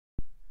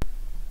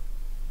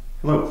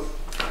Hello,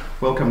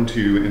 welcome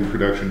to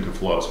Introduction to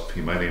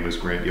Philosophy. My name is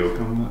Grant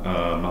Yoakum.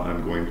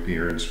 I'm going to be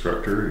your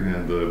instructor,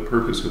 and the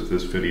purpose of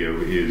this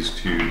video is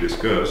to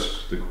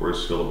discuss the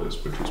course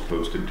syllabus, which is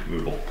posted to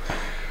Moodle.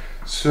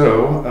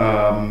 So,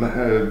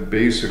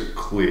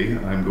 basically,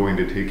 I'm going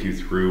to take you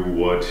through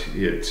what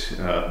it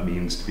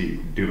means to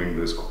be doing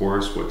this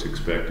course, what's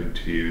expected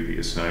to you, the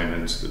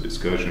assignments, the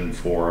discussion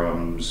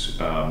forums,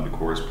 the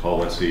course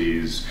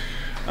policies,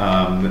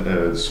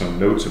 some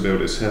notes about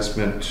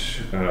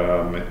assessment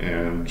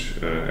and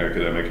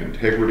academic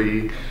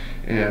integrity,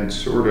 and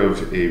sort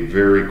of a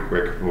very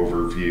quick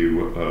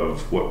overview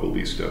of what we'll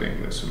be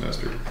studying this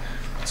semester.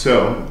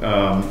 So,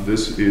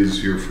 this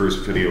is your first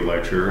video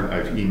lecture.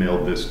 I've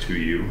emailed this to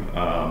you,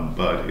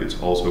 but it's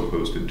also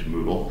posted to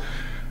Moodle.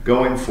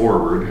 Going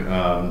forward,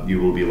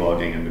 you will be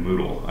logging into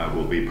Moodle. I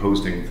will be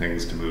posting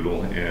things to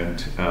Moodle,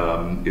 and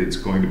it's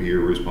going to be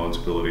your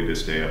responsibility to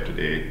stay up to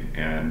date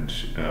and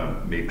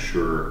make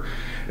sure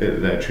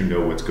that you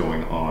know what's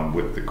going on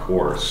with the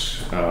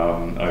course.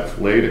 I've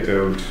laid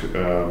out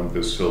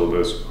the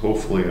syllabus,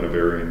 hopefully in a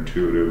very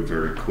intuitive,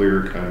 very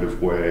clear kind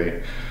of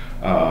way.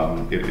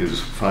 It is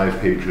 5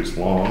 pages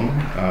long.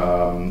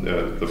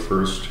 The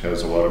first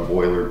has a lot of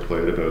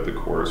boilerplate about the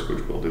course,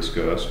 which we'll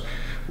discuss.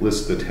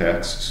 Lists the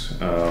texts,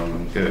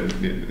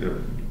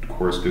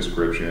 course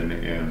description,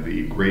 and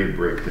the grade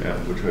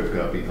breakdown, which I've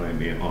got behind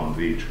me on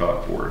the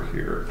chalkboard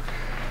here.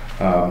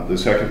 The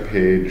second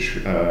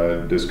page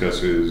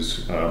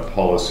discusses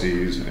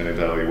policies and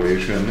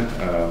evaluation,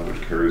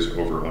 which carries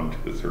over onto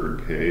the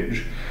third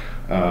page.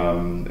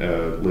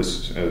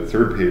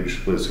 Third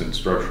page lists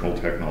instructional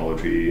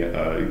technology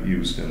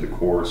used in the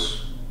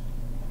course.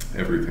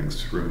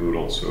 Everything's through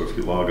Moodle, so if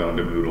you log on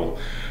to Moodle,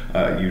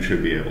 you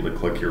should be able to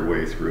click your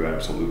way through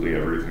absolutely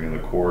everything in the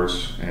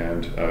course,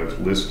 and I've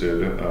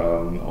listed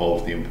all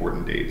of the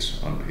important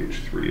dates on page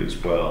 3 as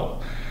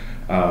well.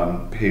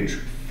 Page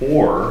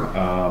 4,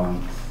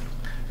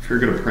 if you're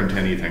going to print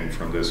anything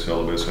from this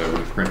syllabus, I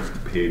would print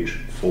page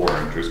 4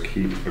 and just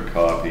keep a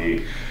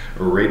copy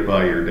right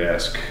by your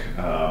desk.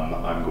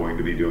 I'm going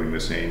to be doing the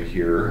same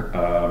here,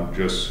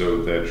 just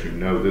so that you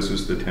know this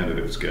is the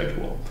tentative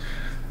schedule.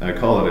 I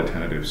call it a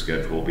tentative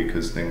schedule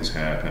because things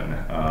happen.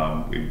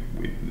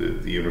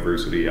 The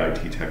university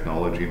IT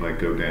technology might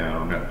go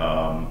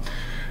down.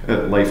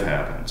 Life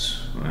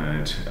happens,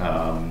 right?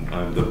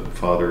 I'm the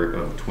father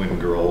of twin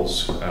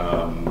girls who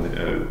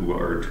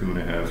are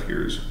 2.5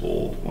 years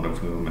old, one of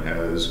whom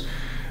has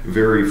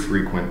very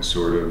frequent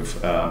sort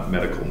of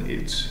medical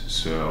needs.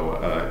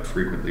 So it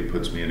frequently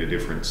puts me in a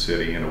different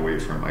city and away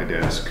from my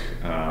desk.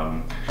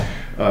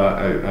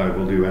 I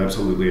will do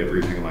absolutely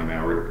everything in my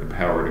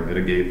power to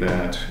mitigate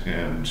that,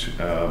 and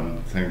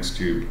thanks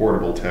to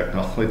portable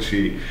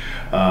technology,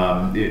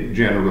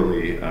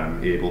 generally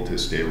I'm able to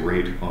stay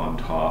right on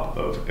top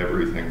of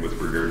everything with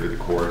regard to the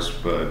course,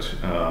 but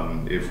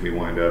if we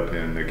wind up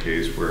in a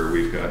case where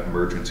we've got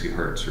emergency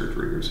heart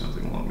surgery or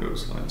something along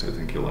those lines, I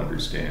think you'll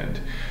understand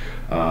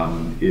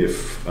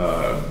if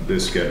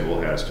this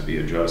schedule has to be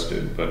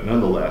adjusted. But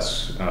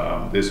nonetheless,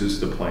 this is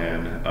the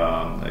plan.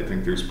 I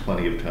think there's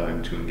plenty of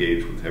time to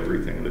engage with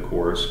everything in the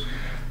course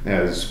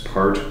as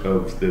part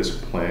of this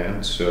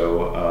plan,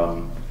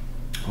 so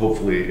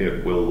hopefully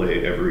it will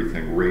lay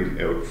everything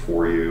right out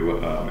for you,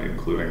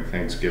 including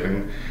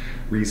Thanksgiving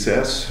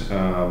recess.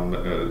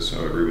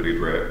 So everybody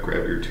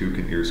grab your toque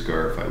and your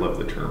scarf. I love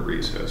the term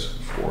recess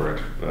for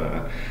it.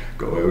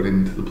 Go out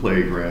into the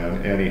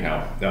playground.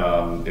 Anyhow,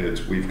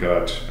 we've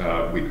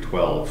got week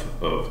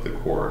 12 of the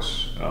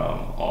course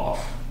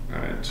off.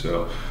 Right,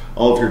 so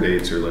all of your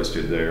dates are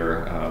listed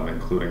there,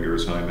 including your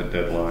assignment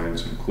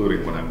deadlines,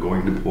 including when I'm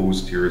going to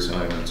post your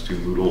assignments to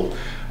Moodle.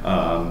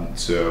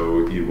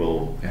 So you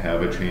will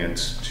have a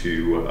chance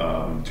to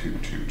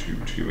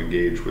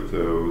engage with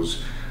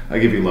those. I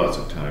give you lots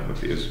of time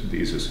with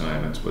these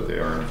assignments, but they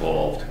are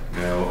involved.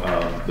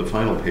 Now, the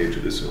final page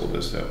of the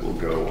syllabus that we'll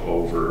go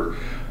over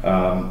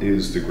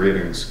is the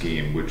grading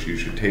scheme, which you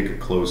should take a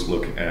close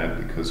look at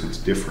because it's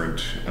different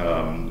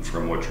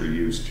from what you're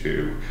used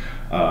to.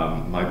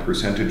 My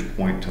percentage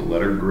point to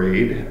letter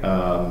grade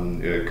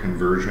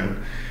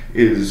conversion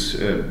is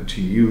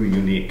to you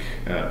unique.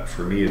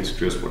 For me, it's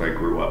just what I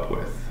grew up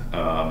with.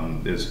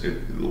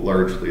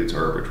 Largely it's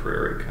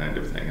arbitrary kind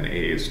of thing. An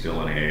A is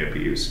still an A, a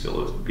B is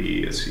still a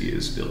B, a C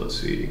is still a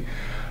C.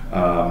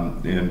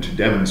 And to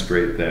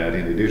demonstrate that,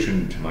 in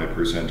addition to my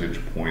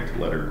percentage point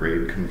letter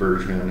grade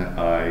conversion,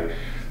 I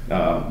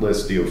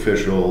list the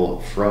official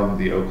from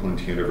the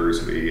Oakland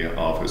University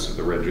Office of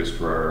the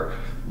Registrar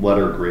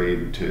letter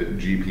grade to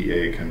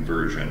GPA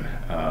conversion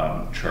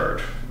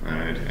chart,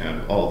 right?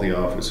 And all the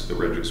Office of the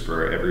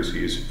Registrar ever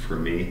sees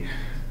from me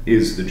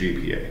is the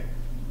GPA.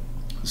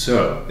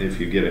 So if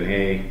you get an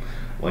A,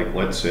 like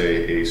let's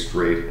say a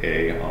straight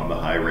A on the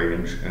high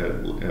range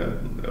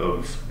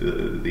of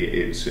the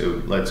 8,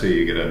 so let's say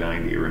you get a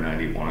 90 or a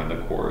 91 in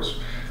the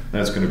course,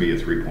 that's going to be a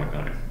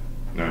 3.9.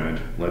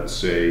 And let's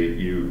say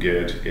you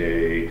get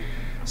a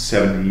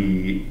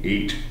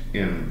 78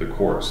 in the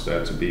course,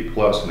 that's a B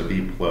plus, and a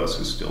B plus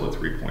is still a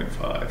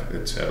 3.5,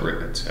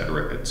 etc.,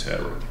 etc.,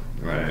 etc.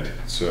 right?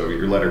 So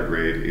your letter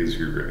grade is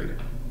your grade.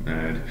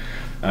 And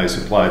I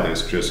supply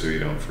this just so you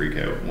don't freak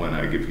out when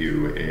I give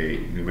you a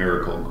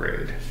numerical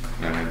grade.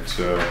 Right?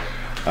 So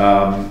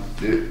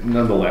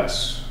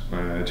nonetheless,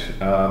 right?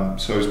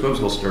 So I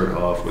suppose I'll start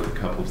off with a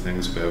couple of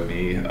things about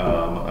me.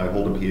 I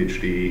hold a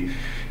PhD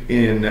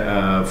in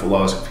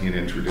philosophy and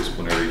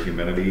interdisciplinary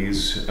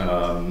humanities,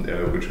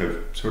 which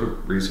I've sort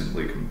of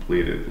recently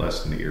completed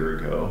less than a year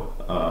ago.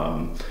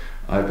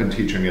 I've been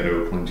teaching at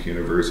Oakland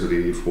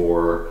University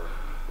for,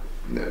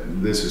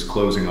 this is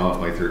closing off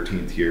my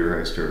 13th year.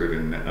 I started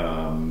in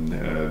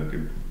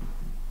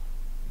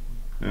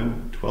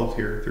 12th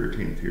year,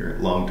 13th year,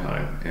 long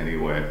time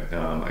anyway.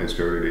 I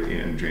started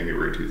in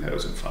January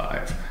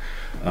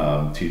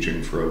 2005,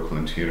 teaching for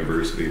Oakland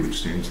University,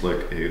 which seems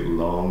like a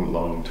long,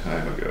 long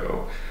time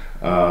ago.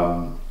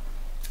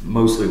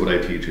 Mostly what I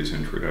teach is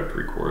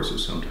introductory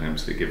courses.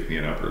 Sometimes they give me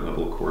an upper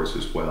level course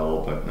as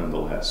well, but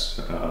nonetheless,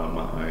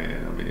 I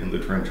am in the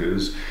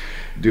trenches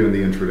doing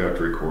the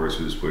introductory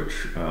courses, which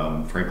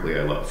frankly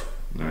I love.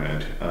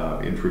 Right?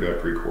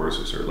 Introductory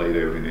courses are laid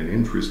out in an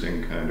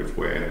interesting kind of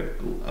way, and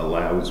it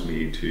allows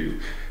me to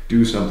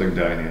do something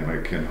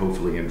dynamic and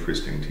hopefully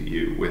interesting to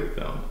you with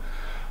them.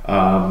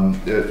 I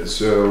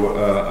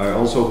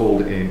also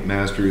hold a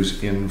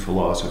master's in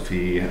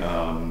philosophy,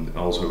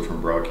 also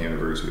from Brock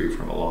University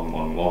from a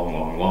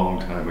long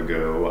time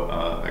ago.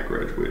 I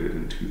graduated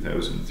in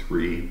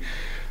 2003.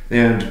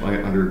 And my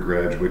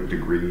undergraduate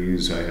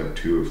degrees, I have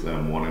two of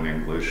them, one in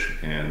English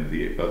and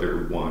the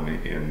other one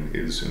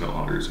is in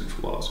honors in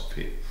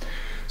philosophy.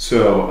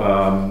 So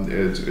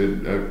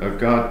I've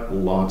got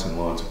lots and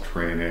lots of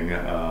training.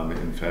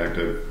 In fact,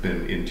 I've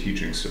been in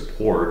teaching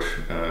support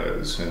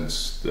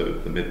since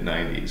the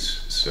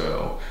mid-90s.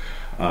 So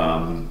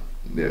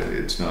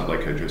it's not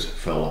like I just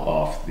fell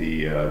off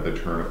the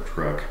turnip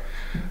truck.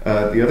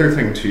 The other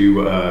thing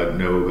to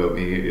know about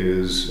me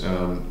is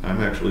I'm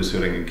actually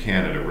sitting in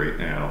Canada right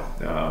now.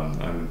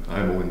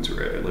 I'm a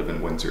Windsorite. I live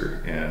in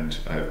Windsor, and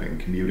I've been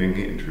commuting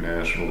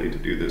internationally to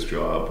do this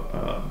job,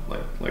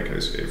 like I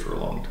say, for a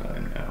long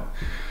time now,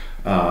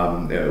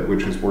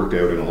 which has worked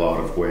out in a lot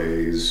of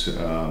ways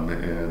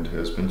and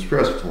has been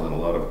stressful in a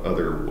lot of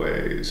other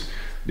ways.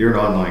 You're an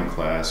online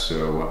class,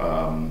 so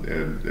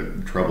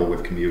trouble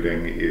with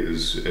commuting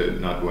is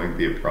not going to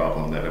be a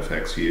problem that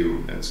affects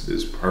you. This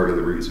is part of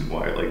the reason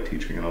why I like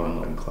teaching an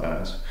online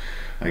class.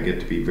 I get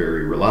to be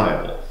very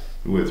reliable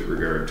with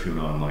regard to an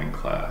online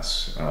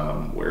class,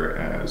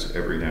 whereas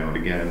every now and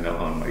again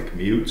on my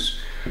commutes,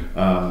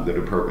 the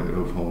Department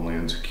of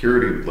Homeland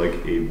Security would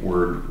like a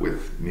word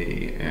with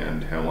me,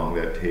 and how long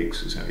that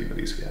takes is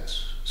anybody's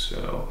guess.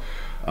 So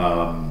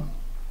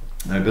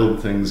I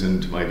build things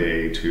into my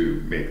day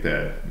to make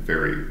that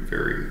very,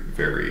 very,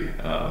 very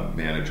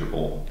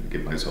manageable, to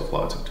give myself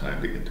lots of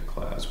time to get to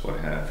class, what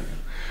have you.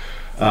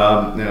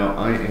 Now,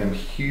 I am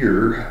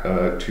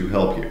here to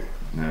help you.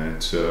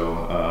 Right?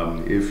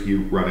 So if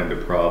you run into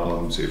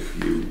problems,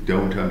 if you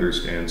don't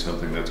understand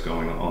something that's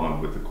going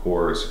on with the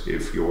course,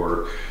 if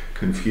you're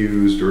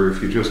confused, or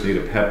if you just need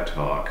a pep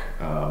talk,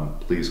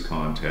 please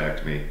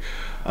contact me.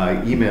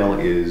 Email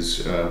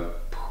is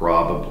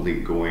probably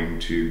going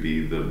to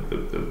be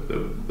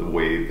the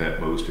way that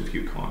most of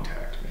you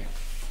contact me.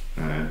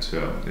 And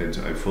so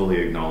I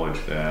fully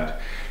acknowledge that.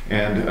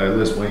 And I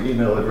list my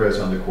email address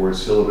on the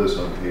course syllabus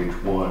on page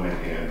 1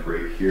 and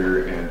right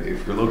here. And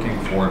if you're looking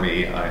for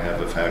me, I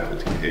have a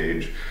faculty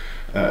page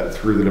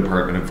through the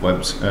Department of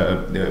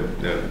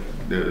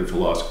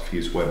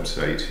Philosophy's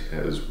website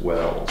as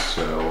well.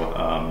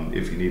 So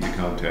if you need to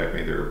contact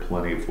me, there are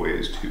plenty of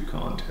ways to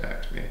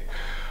contact me.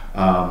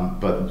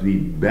 But the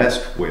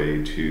best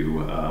way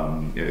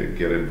to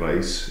get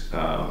advice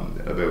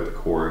about the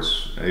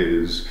course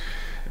is,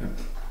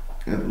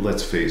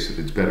 let's face it,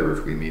 it's better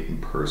if we meet in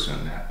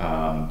person.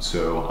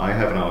 So I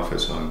have an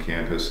office on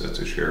campus that's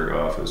a shared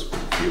office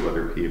with a few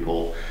other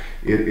people.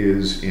 It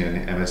is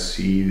in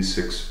MSC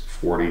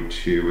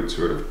 642. It's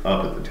sort of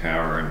up at the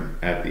tower and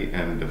at the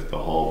end of the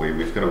hallway.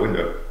 We've got a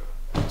window,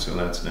 so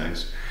that's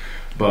nice.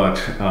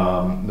 But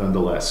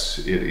nonetheless,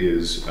 it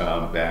is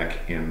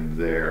back in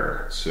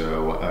there.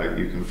 So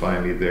you can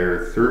find me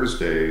there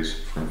Thursdays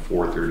from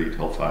 4:30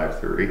 till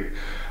 5:30.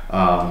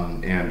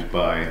 And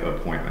by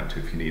appointment.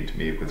 If you need to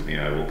meet with me,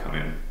 I will come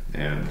in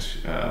and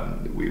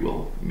we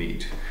will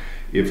meet.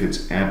 If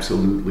it's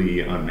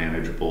absolutely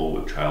unmanageable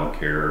with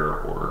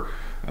childcare or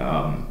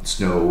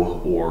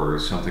snow or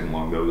something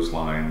along those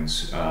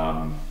lines,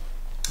 I'm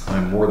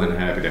more than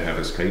happy to have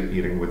a Skype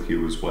meeting with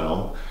you as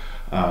well.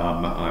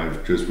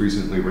 I've just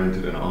recently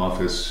rented an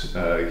office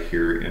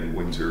here in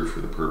Windsor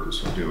for the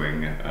purpose of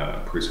doing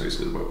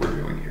precisely what we're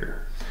doing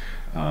here.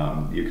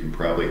 You can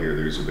probably hear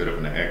there's a bit of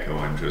an echo.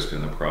 I'm just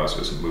in the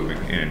process of moving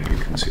in. You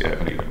can see I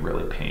haven't even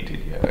really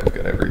painted yet. I've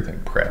got everything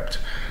prepped.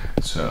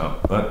 So,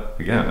 but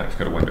again, I've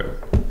got a window.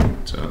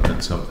 So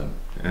that's something.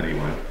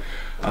 Anyway.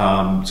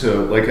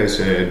 So like I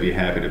say, I'd be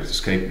happy to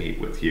Skype meet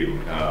with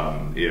you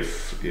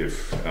if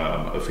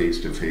a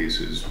face-to-face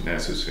is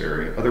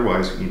necessary.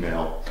 Otherwise,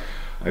 email.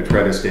 I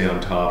try to stay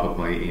on top of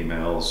my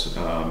emails,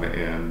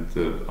 and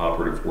the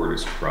operative word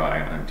is try.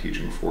 I'm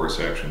teaching 4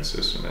 sections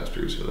this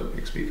semester, so that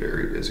makes me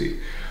very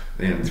busy.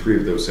 And 3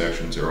 of those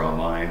sections are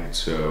online,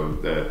 so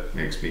that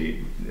makes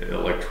me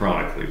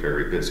electronically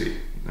very busy.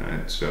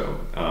 Right? So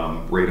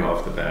right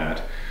off the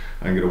bat,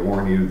 I'm going to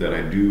warn you that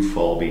I do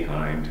fall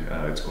behind.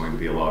 It's going to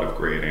be a lot of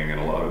grading and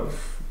a lot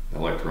of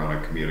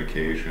electronic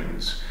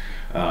communications.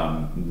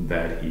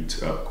 That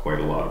eats up quite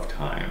a lot of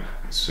time.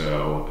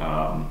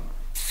 So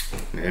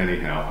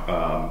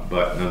anyhow,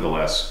 but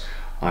nonetheless,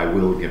 I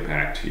will get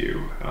back to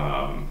you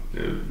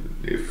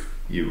if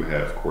you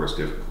have course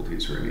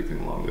difficulties or anything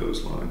along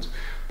those lines.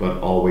 But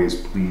always,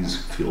 please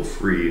feel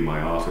free.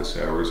 My office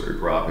hours are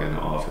drop-in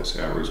office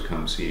hours.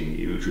 Come see me.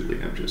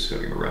 Usually I'm just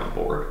sitting around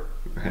bored,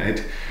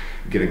 right?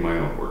 Getting my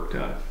own work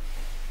done.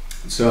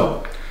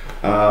 So,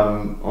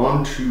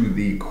 on to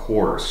the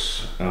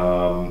course.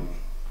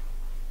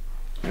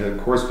 The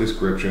course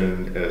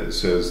description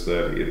says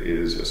that it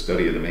is a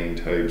study of the main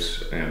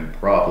types and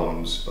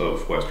problems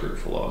of Western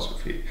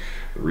philosophy.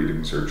 The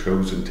readings are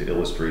chosen to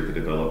illustrate the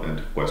development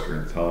of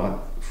Western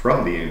thought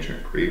from the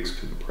ancient Greeks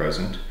to the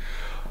present.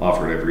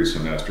 Offered every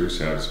semester,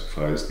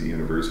 satisfies the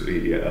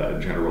university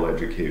general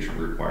education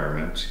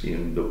requirement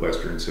in the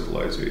Western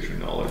civilization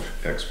knowledge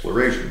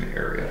exploration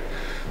area.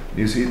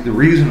 You see, the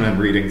reason I'm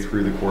reading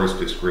through the course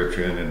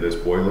description in this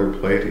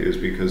boilerplate is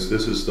because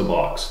this is the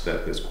box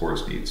that this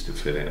course needs to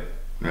fit in.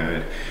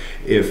 Right?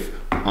 If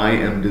I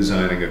am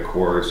designing a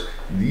course,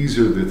 these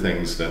are the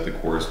things that the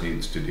course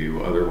needs to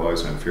do.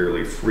 Otherwise, I'm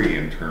fairly free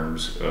in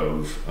terms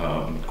of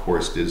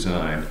course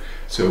design.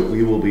 So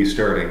we will be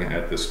starting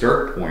at the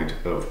start point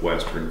of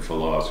Western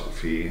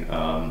philosophy.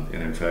 And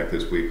in fact,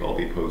 this week I'll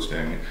be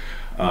posting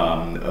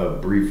a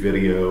brief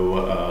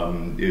video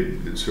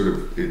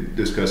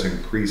discussing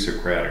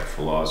pre-Socratic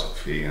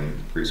philosophy.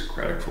 And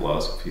pre-Socratic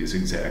philosophy is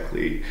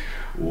exactly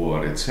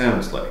what it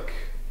sounds like.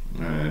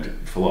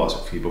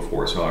 Philosophy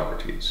before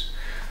Socrates.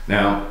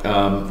 Now,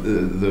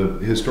 the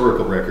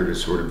historical record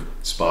is sort of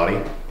spotty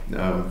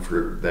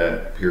for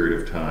that period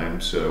of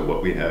time, so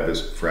what we have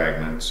is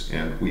fragments,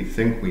 and we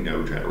think we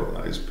know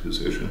generalized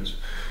positions.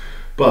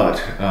 But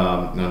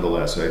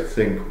nonetheless, I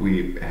think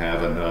we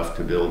have enough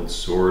to build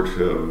sort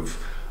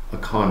of a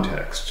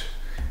context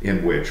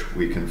in which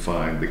we can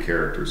find the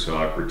character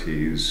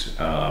Socrates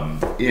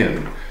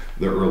in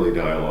the early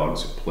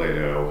dialogues of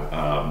Plato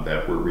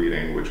that we're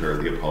reading, which are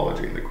the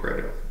Apology and the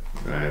Credo.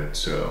 Right?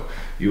 So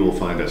you will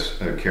find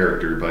a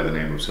character by the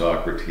name of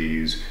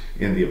Socrates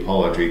in the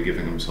Apology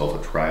giving himself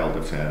a trial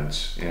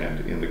defense,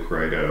 and in the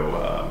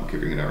Credo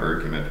giving an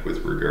argument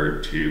with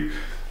regard to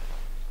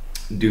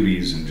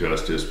duties and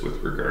justice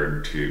with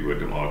regard to a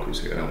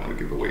democracy. I don't want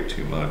to give away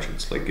too much.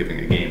 It's like giving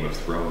a Game of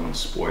Thrones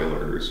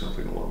spoiler or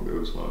something along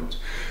those lines.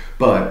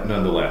 But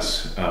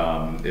nonetheless,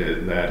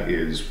 that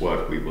is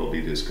what we will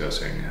be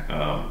discussing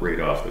right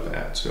off the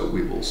bat. So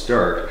we will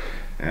start,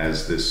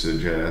 as this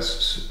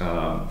suggests,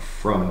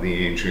 from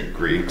the ancient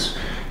Greeks,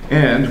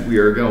 and we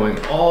are going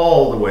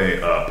all the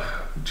way up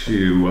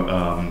to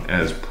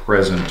as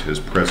present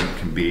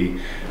can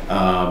be.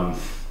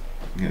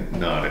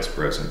 Not as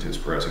present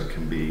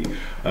can be.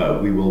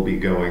 We will be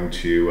going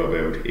to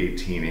about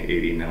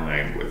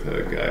 1889 with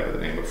a guy by the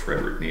name of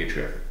Friedrich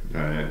Nietzsche,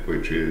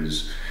 which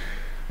is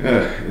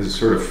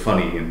sort of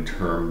funny in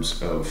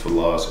terms of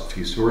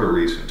philosophy, sort of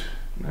recent,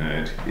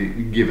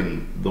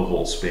 given the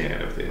whole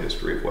span of the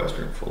history of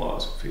Western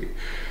philosophy.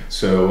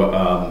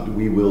 So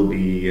we will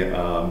be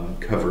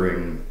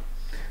covering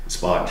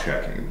spot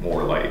checking,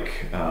 more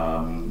like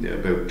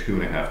about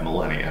 2.5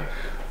 millennia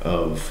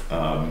of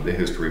the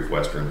history of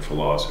Western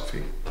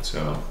philosophy.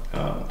 So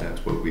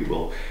that's what we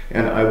will,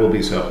 and I will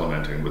be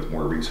supplementing with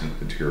more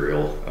recent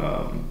material,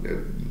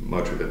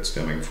 much of it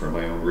stemming from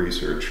my own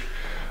research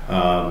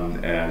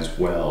as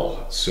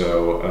well.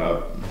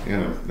 So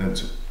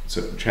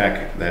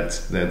check,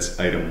 that's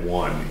item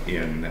 1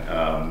 in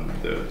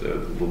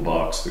the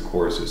box the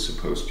course is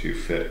supposed to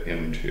fit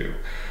into.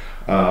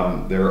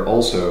 There are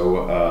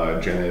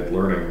also gen ed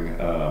learning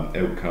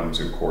outcomes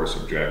and course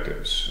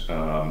objectives.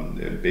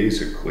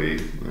 Basically,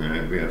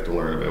 we have to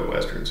learn about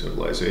Western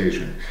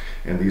civilization,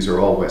 and these are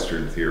all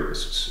Western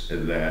theorists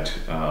that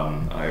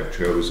I have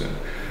chosen,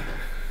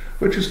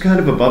 which is kind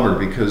of a bummer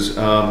because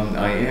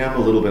I am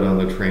a little bit on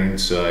the trained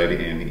side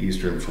in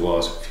Eastern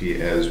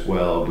philosophy as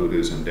well,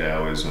 Buddhism,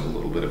 Taoism, a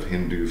little bit of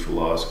Hindu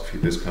philosophy.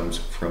 This comes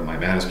from my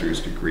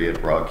master's degree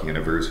at Brock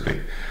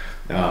University.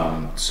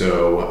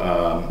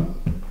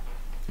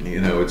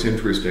 It's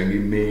interesting. You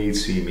may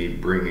see me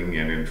bringing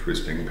in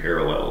interesting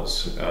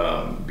parallels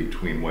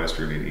between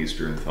Western and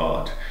Eastern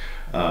thought,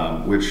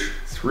 which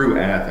through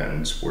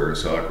Athens, where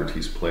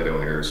Socrates, Plato,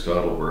 and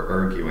Aristotle were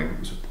arguing, it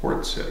was a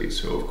port city.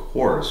 So of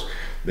course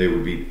they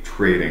would be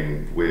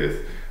trading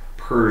with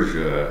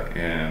Persia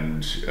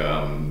and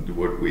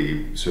what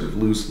we sort of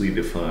loosely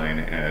define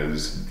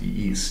as the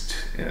East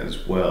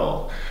as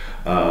well.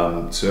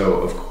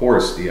 So of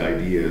course the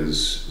ideas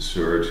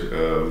sort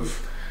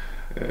of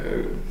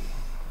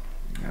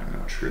I'm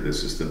not sure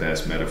this is the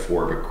best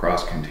metaphor, but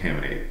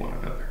cross-contaminate one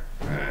another.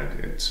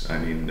 Right? I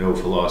mean, no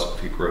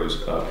philosophy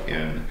grows up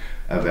in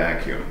a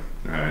vacuum.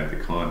 Right? The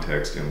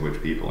context in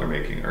which people are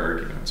making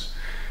arguments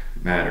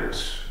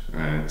matters.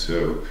 Right?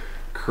 So,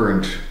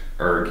 current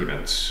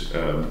arguments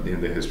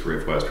in the history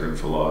of Western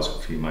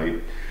philosophy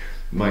might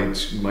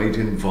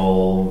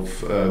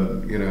involve,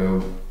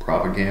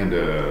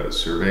 propaganda,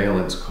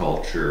 surveillance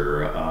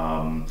culture,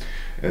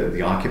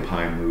 the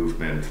Occupy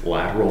movement,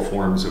 lateral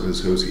forms of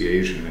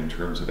association in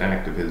terms of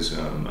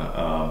activism,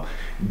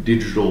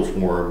 digital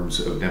forms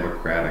of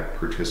democratic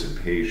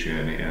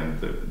participation, and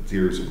the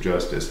theories of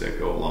justice that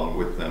go along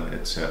with them,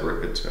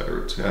 etc.,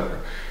 etc., etc.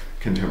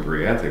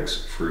 Contemporary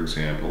ethics, for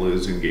example,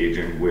 is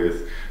engaging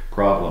with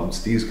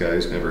problems these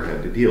guys never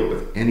had to deal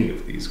with. Any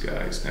of these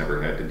guys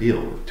never had to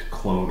deal with, to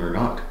clone or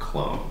not to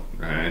clone,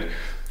 right?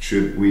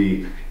 Should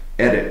we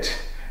edit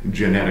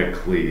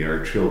genetically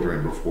our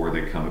children before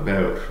they come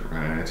about,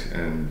 right?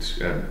 And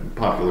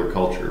popular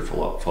culture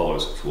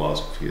follows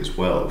philosophy as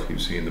well. If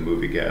you've seen the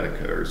movie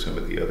Gattaca or some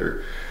of the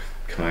other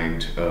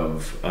kind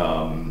of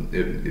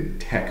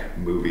tech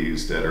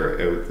movies that are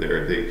out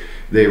there,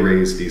 they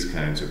raise these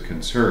kinds of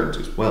concerns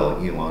as well.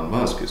 Elon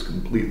Musk is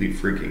completely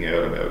freaking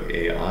out about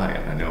AI,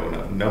 and I know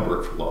a number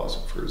of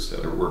philosophers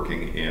that are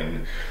working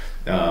in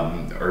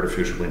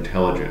artificial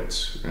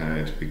intelligence,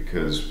 right?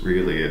 Because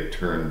really it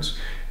turns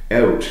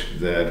out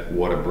that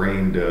what a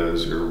brain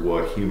does or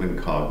what human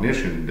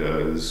cognition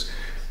does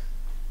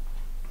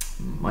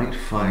might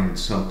find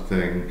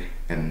something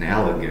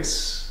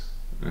analogous,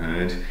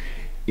 right,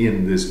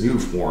 in this new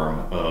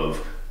form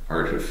of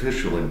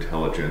artificial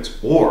intelligence.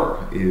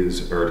 Or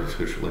is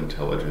artificial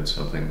intelligence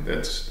something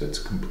that's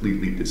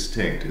completely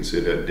distinct? Is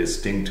it a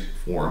distinct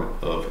form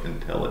of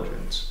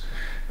intelligence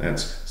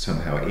that's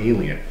somehow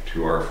alien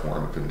to our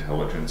form of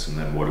intelligence? And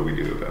then what do we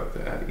do about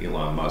that?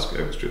 Elon Musk,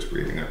 I was just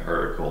reading an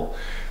article,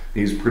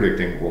 he's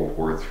predicting World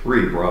War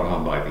III brought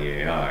on by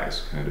the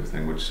AIs, kind of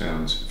thing, which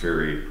sounds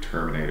very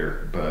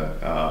Terminator,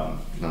 but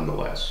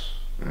nonetheless.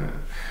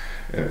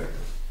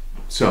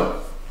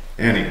 So,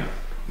 anyhow,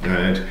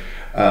 right?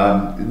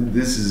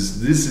 This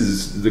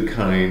is the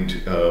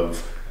kind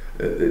of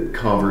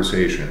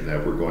conversation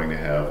that we're going to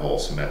have all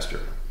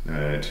semester.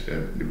 Right?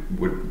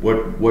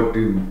 What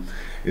do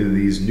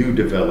these new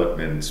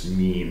developments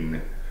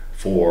mean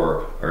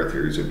for our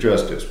theories of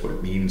justice, what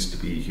it means to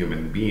be a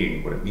human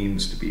being, what it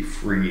means to be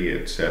free,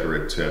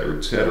 etc., etc.,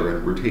 etc.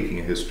 And we're taking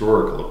a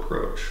historical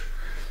approach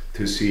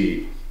to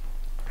see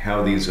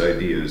how these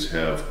ideas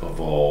have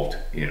evolved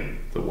in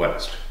the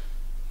West.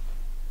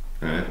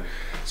 Right?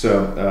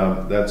 So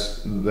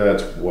that's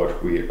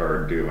what we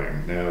are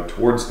doing. Now,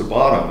 towards the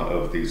bottom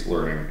of these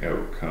learning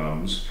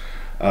outcomes,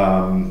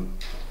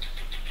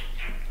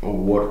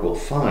 what we'll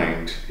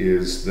find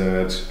is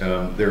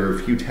that there are a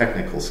few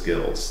technical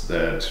skills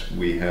that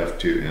we have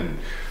to, and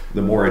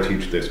the more I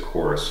teach this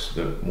course,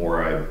 the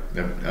more I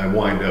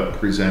wind up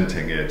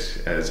presenting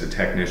it as a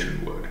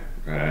technician would,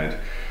 right?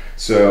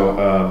 So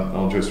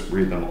I'll just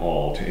read them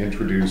all. To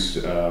introduce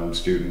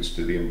students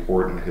to the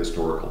important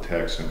historical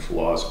texts in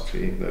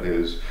philosophy, that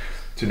is,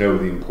 to know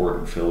the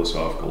important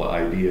philosophical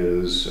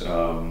ideas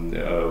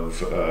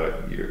of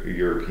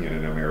European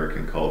and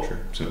American culture.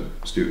 So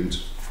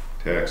students,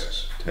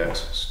 texts,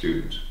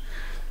 students.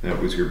 That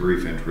was your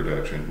brief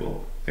introduction.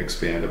 We'll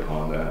expand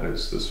upon that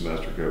as the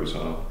semester goes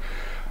on.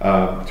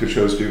 To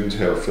show students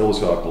how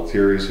philosophical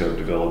theories have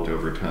developed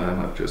over time.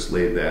 I've just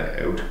laid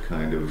that out,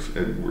 kind of.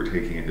 We're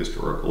taking a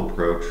historical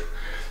approach,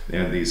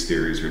 and these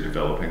theories are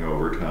developing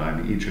over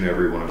time. Each and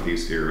every one of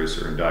these theories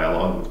are in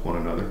dialogue with one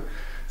another.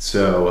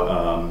 So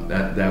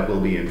that will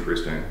be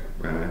interesting,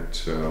 right?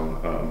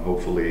 So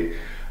hopefully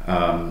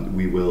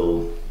we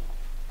will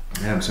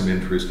have some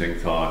interesting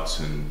thoughts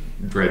and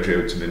dredge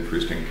out some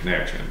interesting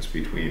connections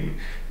between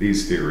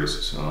these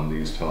theorists on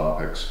these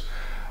topics.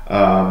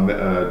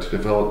 To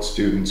develop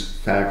students'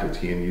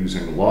 faculty in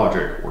using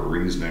logic or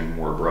reasoning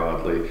more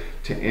broadly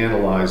to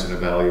analyze and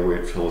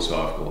evaluate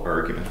philosophical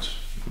arguments.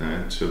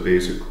 Right? So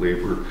basically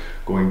we're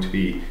going to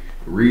be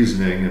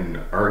reasoning and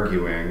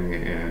arguing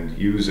and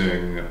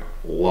using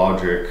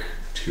logic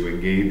to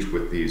engage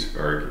with these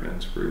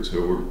arguments.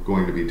 So we're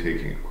going to be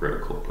taking a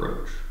critical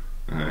approach.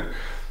 Right?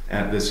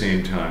 At the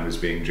same time as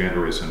being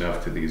generous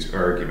enough to these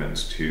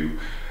arguments to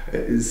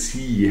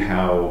see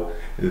how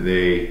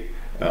they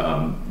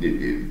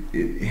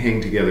hang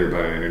together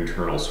by an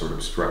internal sort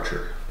of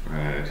structure,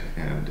 right?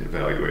 And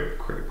evaluate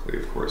critically,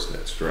 of course,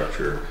 that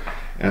structure.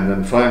 And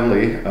then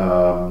finally,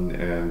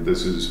 and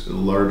this is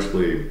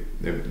largely,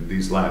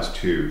 these last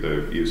two,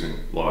 the using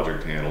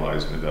logic to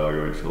analyze and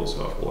evaluate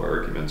philosophical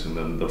arguments, and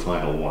then the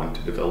final one,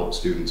 to develop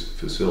students'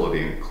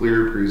 facility and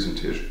clear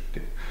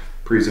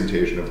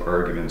presentation of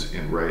arguments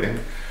in writing,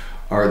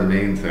 are the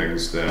main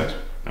things that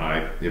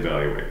I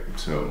evaluate.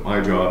 So my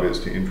job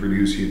is to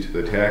introduce you to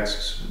the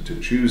texts, to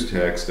choose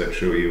texts that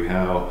show you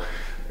how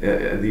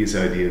these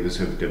ideas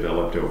have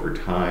developed over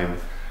time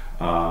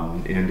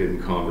and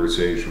in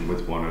conversation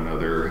with one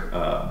another.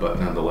 But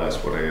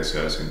nonetheless, what I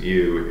assess in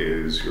you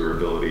is your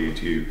ability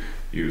to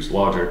use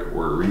logic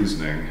or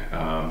reasoning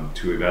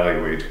to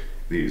evaluate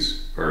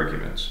these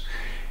arguments.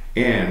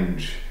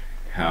 And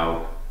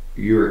how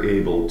you're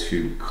able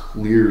to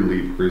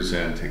clearly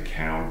present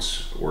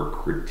accounts or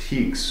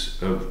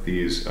critiques of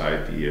these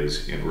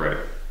ideas in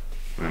writing.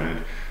 Right?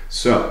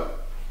 So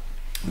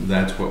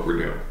that's what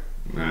we're doing,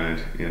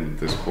 right, in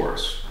this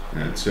course.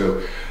 And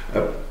so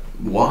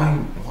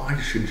why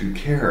should you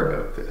care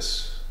about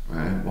this?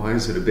 Right? Why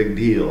is it a big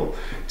deal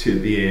to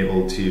be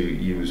able to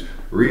use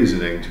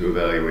reasoning to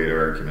evaluate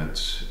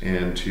arguments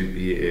and to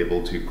be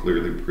able to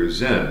clearly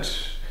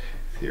present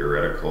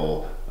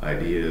theoretical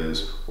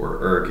ideas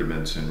or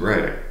arguments in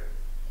writing?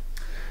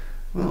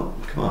 Well,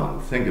 come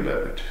on, think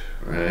about it,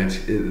 right?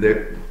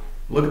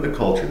 Look at the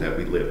culture that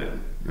we live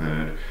in,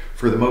 right?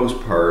 For the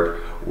most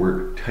part,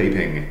 we're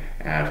typing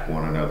at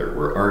one another.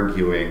 We're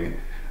arguing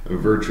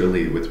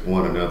virtually with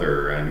one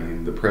another. I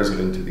mean, the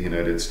President of the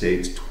United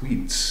States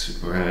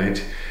tweets,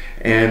 right?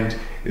 And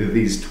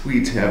these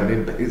tweets have an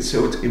impact.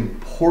 So it's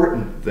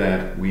important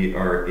that we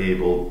are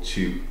able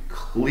to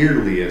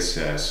clearly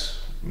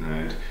assess,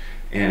 right,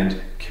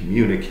 and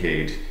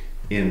communicate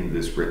in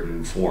this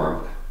written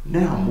form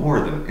now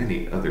more than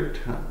any other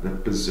time.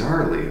 But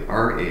bizarrely,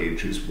 our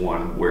age is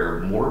one where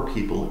more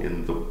people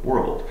in the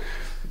world,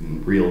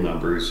 in real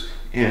numbers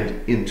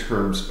and in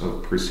terms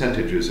of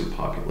percentages of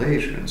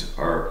populations,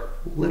 are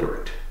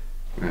literate,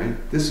 right?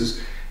 This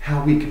is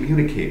how we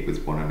communicate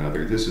with one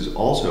another. This is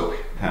also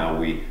how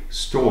we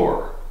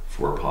store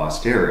for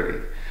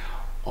posterity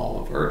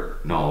all of our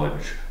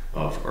knowledge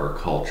of our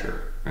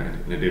culture, right?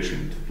 In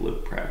addition to the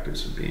lived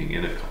practice of being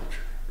in a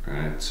culture,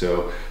 right?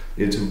 So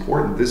it's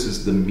important. This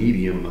is the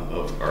medium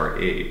of our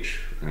age,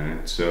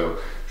 right? So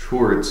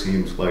sure, it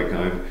seems like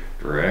I'm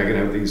dragging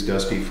out these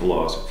dusty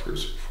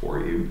philosophers for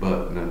you,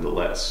 but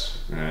nonetheless,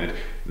 right,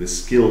 the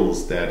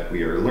skills that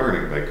we are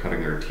learning by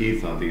cutting our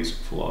teeth on these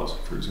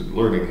philosophers and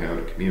learning how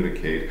to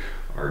communicate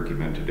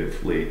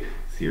argumentatively,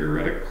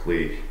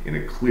 theoretically, in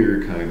a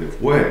clear kind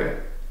of way,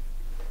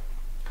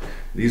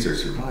 these are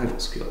survival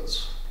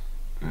skills,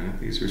 right?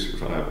 These are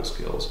survival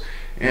skills.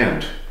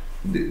 And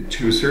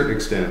to a certain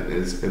extent,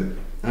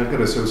 I've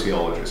got a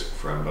sociologist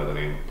friend by the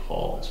name of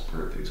Paul. His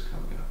birthday's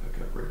coming up. I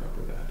gotta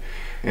remember that.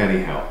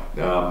 Anyhow,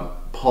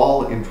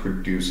 Paul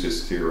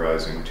introduces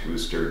theorizing to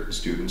his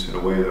students in a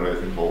way that I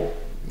think I'll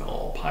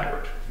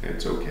pirate.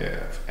 It's okay.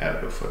 I've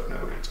added a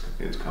footnote.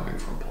 It's coming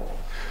from Paul.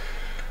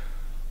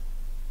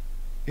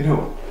 You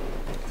know,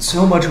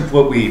 so much of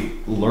what we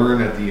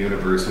learn at the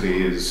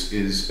university is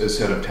a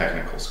set of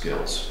technical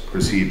skills,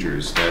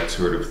 procedures, that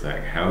sort of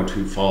thing. How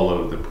to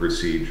follow the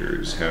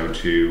procedures, how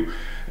to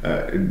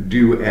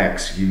do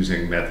X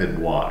using method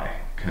Y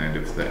kind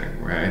of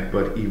thing, right?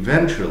 But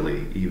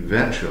eventually,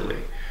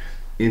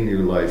 in your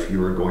life,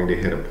 you are going to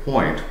hit a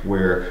point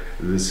where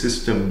the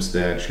systems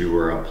that you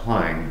are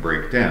applying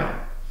break down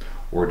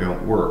or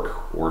don't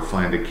work or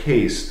find a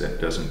case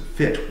that doesn't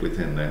fit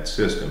within that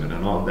system. And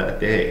on that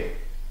day,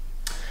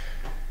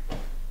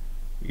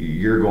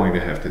 you're going to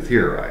have to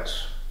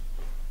theorize.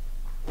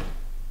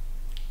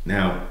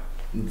 Now,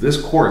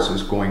 this course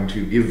is going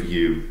to give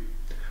you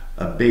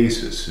a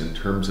basis in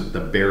terms of the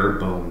bare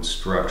bones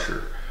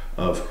structure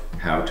of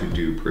how to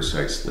do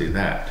precisely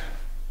that.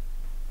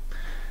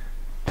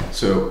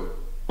 So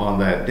on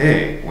that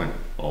day, when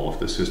all of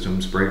the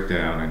systems break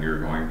down and you're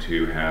going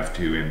to have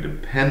to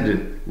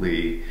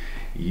independently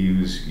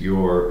use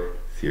your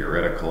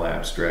theoretical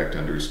abstract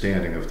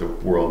understanding of the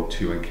world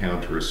to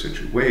encounter a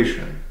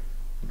situation,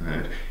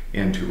 right,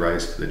 and to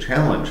rise to the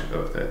challenge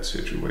of that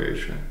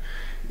situation,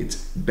 it's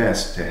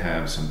best to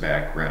have some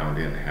background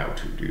in how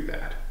to do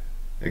that.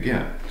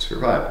 Again,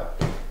 survival.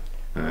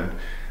 Right?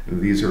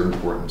 These are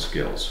important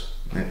skills,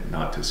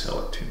 not to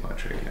sell it too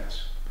much, I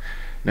guess.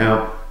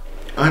 Now,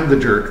 I'm the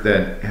jerk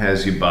that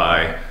has you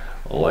buy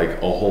like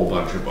a whole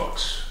bunch of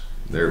books.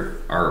 There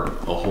are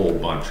a whole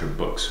bunch of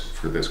books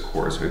for this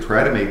course. I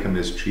try to make them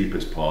as cheap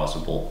as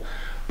possible,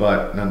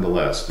 but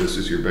nonetheless, this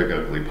is your big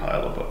ugly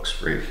pile of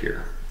books right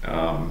here.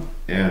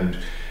 And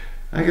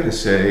I gotta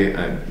say,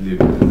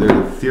 there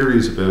are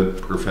theories about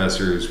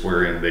professors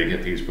wherein they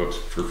get these books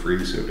for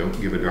free, so don't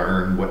give a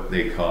darn what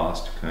they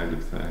cost, kind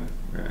of thing.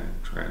 Right?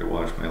 Trying to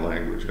watch my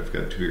language. I've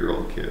got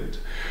 2-year-old kids.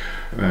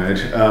 Right?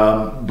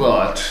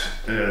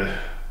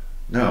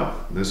 No,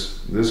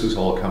 this has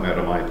all come out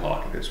of my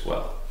pocket as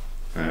well.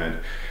 Right?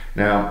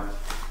 Now,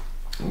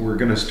 we're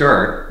going to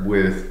start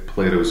with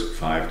Plato's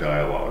 5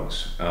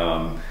 Dialogues.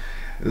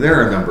 There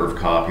are a number of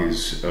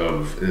copies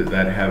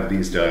that have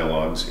these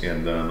dialogues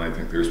in them. I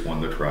think there's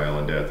one, The Trial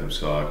and Death of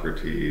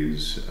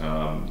Socrates.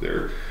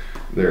 There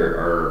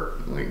are,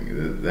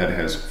 that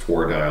has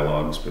 4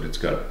 dialogues, but it's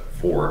got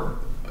 4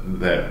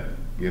 that,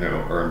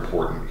 are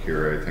important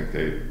here. I think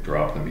they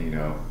dropped the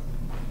Meno,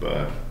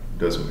 but it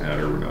doesn't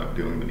matter. We're not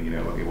doing the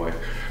Meno anyway.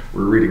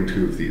 We're reading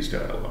 2 of these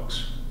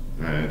dialogues.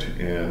 Right?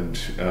 And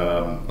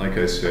like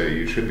I say,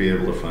 you should be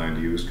able to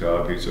find used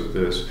copies of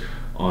this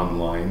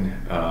online,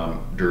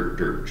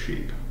 dirt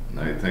cheap. And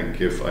I think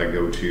if I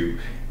go to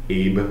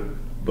Abe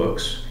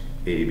Books,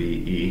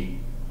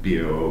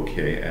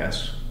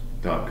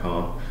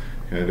 ABEBOOKS.com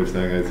kind of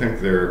thing, I think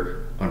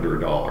they're under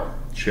 $1.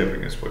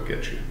 Shipping is what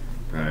gets you,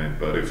 right?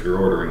 But if you're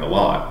ordering a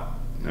lot,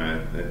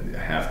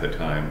 Half the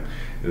time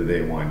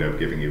they wind up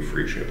giving you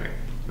free shipping.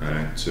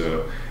 Right?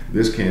 So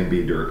this can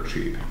be dirt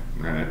cheap,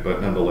 right?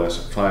 But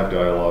nonetheless, 5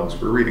 dialogues,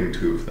 we're reading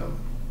 2 of them.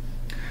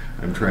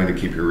 I'm trying to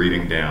keep your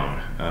reading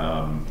down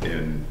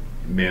in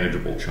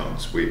manageable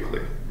chunks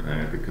weekly,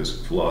 right?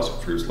 Because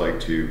philosophers like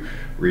to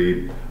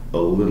read a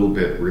little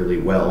bit really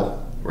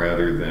well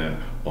rather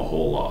than a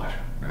whole lot.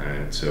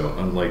 Right? So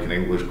unlike an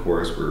English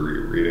course where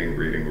you're reading,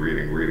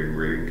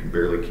 can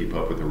barely keep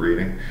up with the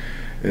reading,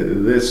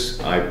 this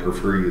I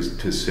prefer you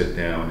to sit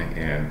down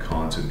and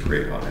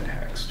concentrate on a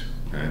text.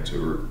 Right? So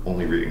we're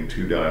only reading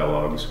 2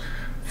 dialogues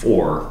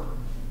for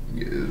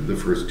the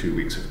first 2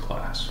 weeks of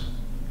class.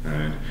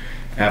 Right?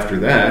 After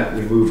that,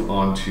 we move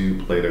on to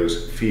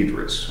Plato's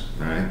Phaedrus.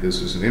 Right?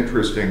 This is an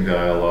interesting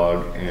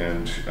dialogue,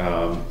 and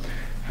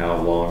how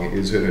long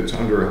is it? It's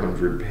under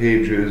 100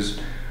 pages,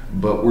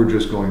 but we're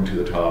just going to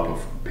the top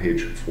of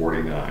page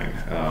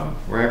 49.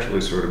 We're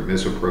actually sort of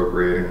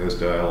misappropriating this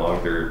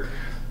dialogue. There are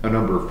a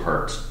number of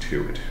parts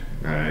to it.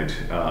 Right?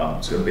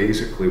 So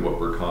basically what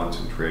we're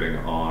concentrating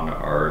on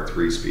are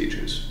 3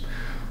 speeches.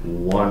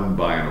 One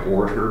by an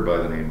orator by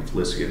the name of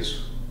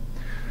Lysias,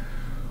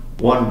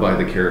 one by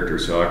the character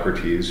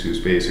Socrates, who's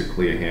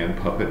basically a hand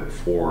puppet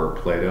for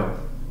Plato.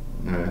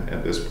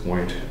 At this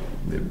point,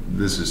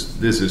 this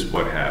is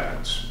what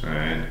happens.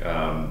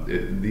 Right?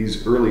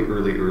 These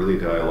early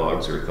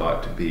dialogues are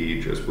thought to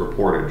be just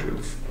reportage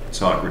of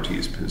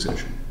Socrates'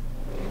 position,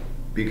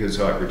 because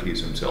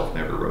Socrates himself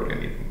never wrote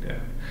anything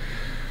down.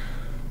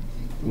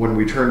 When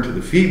we turn to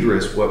the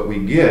Phaedrus, what we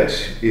get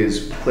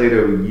is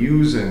Plato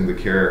using the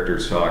character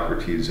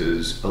Socrates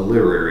as a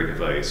literary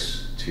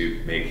device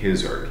to make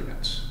his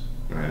arguments.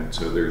 Right?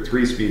 So there are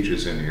 3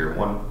 speeches in here,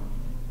 one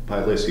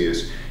by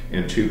Lysias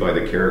and 2 by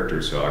the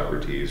character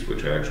Socrates,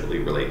 which actually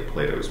relate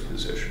Plato's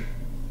position.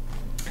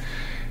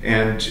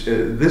 And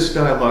this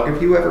dialogue,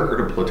 have you ever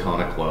heard of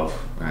platonic love?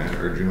 Right?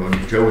 Or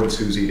Joe and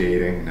Susie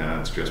dating?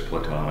 No, it's just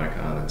platonic.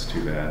 Oh, that's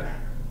too bad.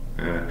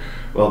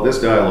 Well, this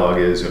dialogue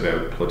is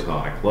about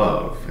platonic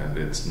love, and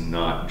it's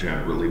not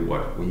generally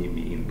what we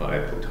mean by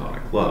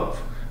platonic love.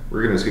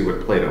 We're going to see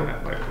what Plato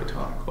meant by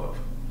platonic love.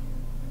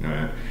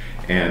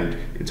 And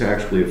it's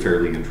actually a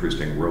fairly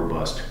interesting,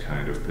 robust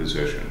kind of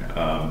position.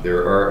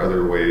 There are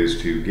other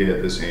ways to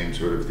get the same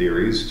sort of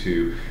theories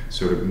to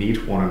sort of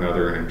meet one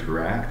another and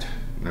interact.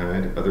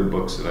 Right? Other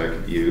books that I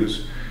could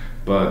use,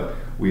 but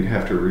we'd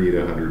have to read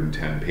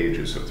 110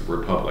 pages of the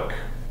Republic,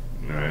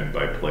 right,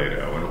 by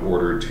Plato in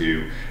order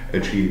to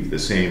achieve the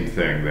same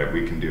thing that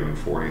we can do in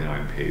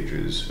 49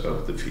 pages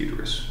of the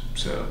Phaedrus.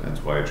 So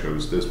that's why I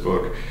chose this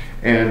book.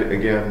 And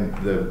again,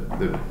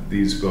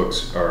 these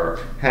books are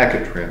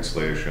Hackett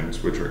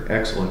translations, which are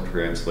excellent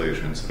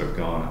translations that have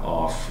gone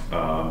off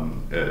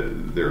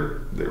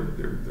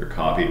their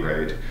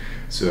copyright,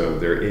 so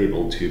they're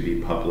able to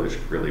be published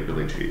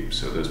really cheap.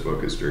 So this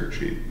book is dirt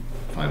cheap.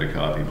 Find a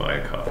copy, buy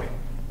a copy.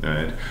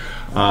 Right.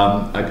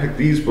 I picked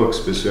these books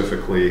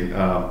specifically,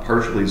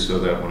 partially so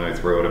that when I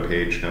throw out a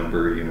page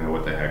number, you know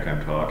what the heck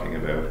I'm talking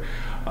about.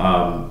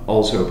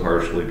 Also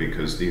partially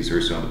because these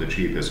are some of the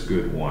cheapest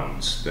good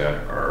ones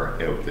that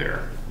are out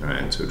there.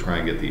 Right. So try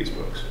and get these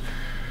books.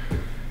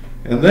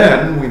 And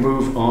then we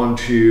move on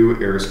to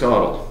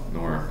Aristotle,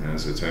 or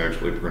as it's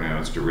actually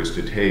pronounced,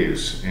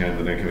 Aristoteus, and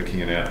the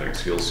Nicomachean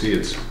Ethics. You'll see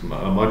it's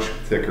a much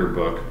thicker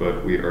book,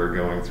 but we are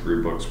going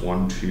through books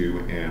 1,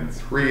 2, and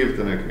 3 of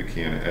the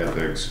Nicomachean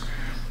Ethics,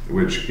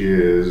 which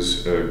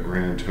is a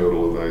grand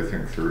total of, I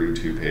think,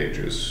 32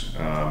 pages.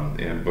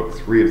 And book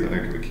 3 of the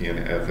Nicomachean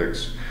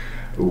Ethics,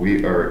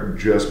 we are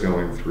just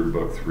going through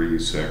book 3,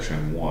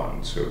 section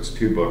 1. So it's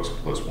 2 books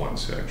plus 1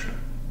 section.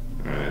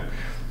 All right.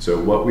 So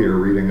what we are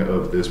reading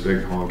of this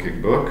big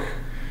honking book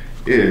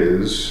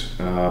is,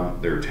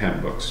 there are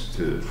 10 books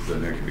to the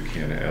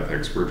Nicomachean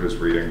Ethics. We're just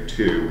reading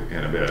 2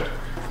 in a bit.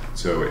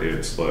 So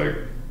it's like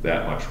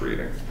that much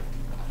reading.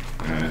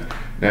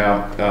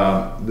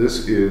 Now,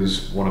 this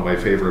is one of my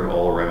favorite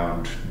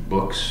all-around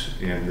books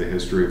in the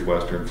history of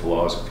Western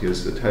philosophy.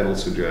 As the title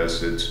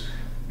suggests, it's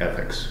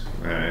ethics,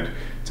 right?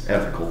 It's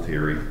ethical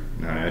theory,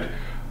 right?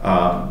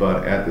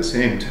 But at the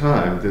same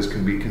time, this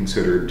can be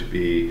considered to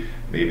be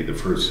maybe the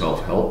first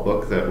self-help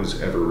book that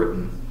was ever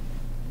written.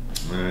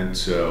 Right?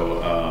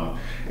 So,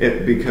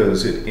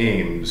 because it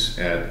aims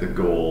at the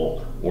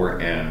goal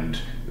or end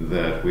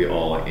that we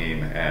all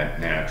aim at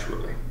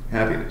naturally,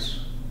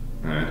 happiness.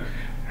 Right?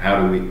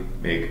 How do we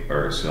make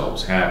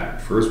ourselves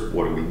happy? First,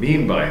 what do we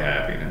mean by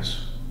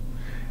happiness?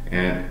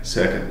 And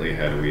secondly,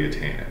 how do we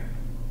attain it?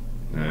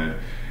 Right?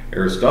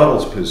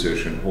 Aristotle's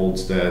position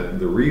holds that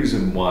the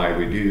reason why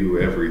we do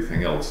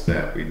everything else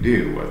that we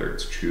do, whether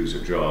it's choose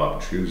a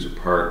job, choose a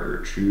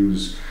partner,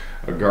 choose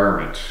a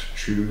garment,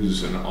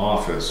 choose an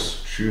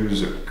office,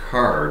 choose a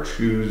car,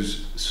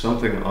 choose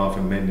something off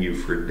a menu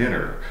for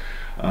dinner,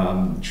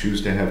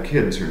 choose to have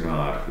kids or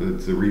not,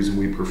 the reason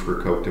we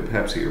prefer Coke to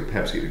Pepsi or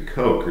Pepsi to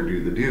Coke or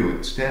do the do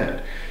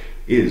instead,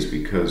 is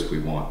because we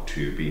want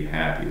to be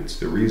happy. It's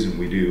the reason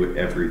we do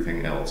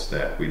everything else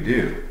that we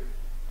do,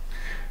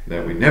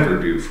 that we never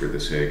do for the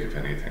sake of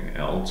anything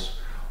else.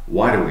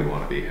 Why do we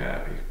want to be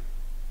happy?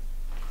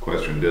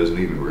 Question doesn't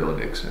even really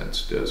make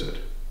sense, does it?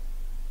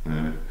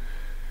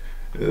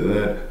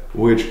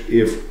 Which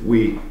if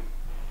we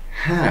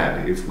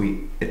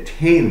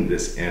attained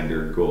this end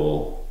or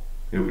goal,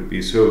 it would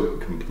be so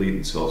complete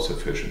and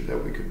self-sufficient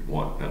that we could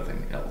want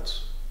nothing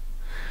else.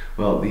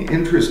 Well, the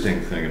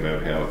interesting thing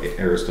about how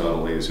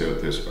Aristotle lays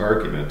out this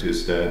argument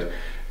is that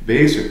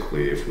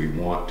basically, if we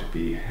want to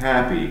be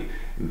happy,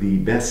 the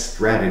best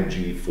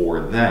strategy for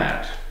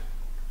that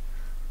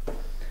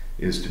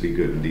is to be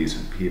good and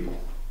decent people.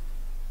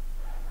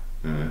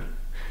 And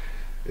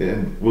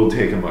we'll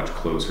take a much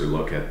closer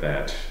look at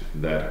that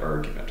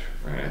argument,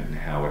 right, and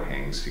how it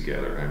hangs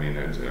together. I mean,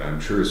 I'm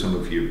sure some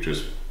of you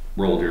just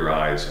rolled your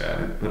eyes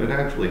at it, but it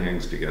actually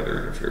hangs together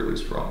in a fairly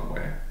strong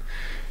way.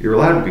 You're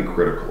allowed to be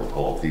critical of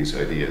all of these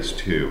ideas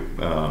too.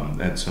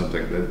 That's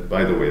something that,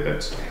 by the way,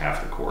 that's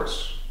half the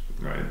course,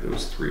 right?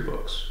 Those 3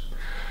 books.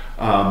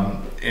 What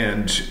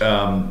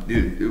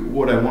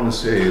I want to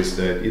say is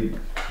that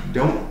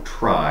don't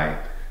try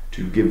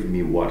to give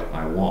me what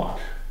I want.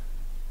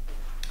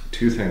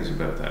 2 things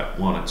about that.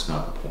 One, it's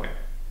not the point.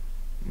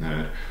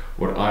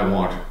 What I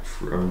want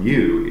from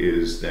you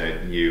is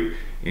that you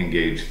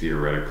engage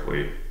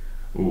theoretically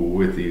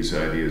with these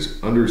ideas,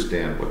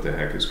 understand what the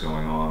heck is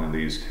going on in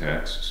these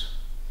texts,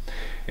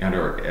 and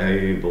are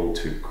able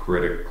to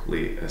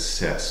critically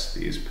assess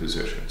these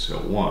positions. So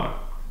one,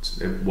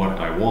 what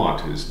I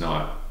want is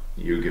not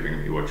you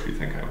giving me what you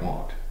think I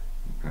want.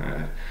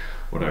 Right?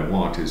 What I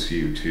want is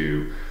you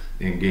to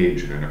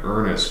engage in an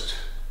earnest,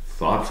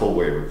 thoughtful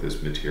way with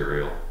this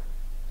material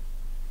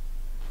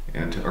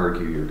and to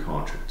argue your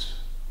conscience.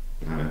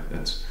 Right?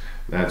 That's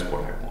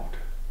what I want,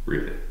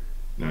 really.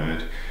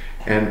 Right?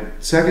 And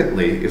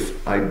secondly,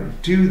 if I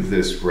do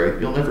this right,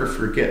 you'll never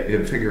forget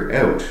and figure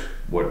out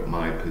what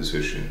my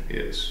position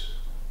is.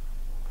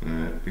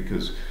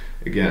 Because,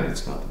 again,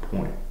 it's not the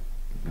point.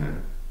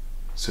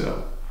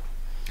 So,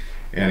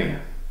 anyhow.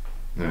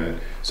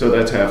 So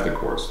that's half the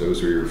course.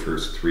 Those are your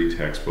first 3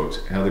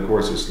 textbooks. How the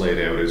course is laid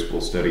out is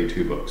we'll study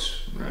 2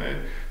 books, right?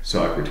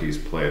 Socrates,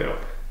 Plato.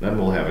 Then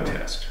we'll have a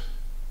test.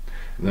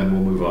 And then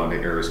we'll move on to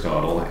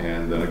Aristotle,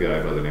 and then a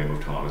guy by the name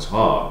of Thomas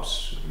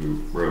Hobbes,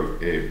 who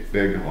wrote a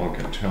big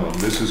honkin' tome.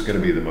 This is going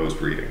to be the most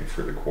reading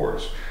for the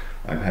course.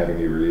 I'm having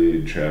you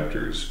read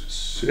chapters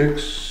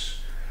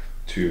 6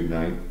 to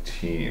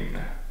 19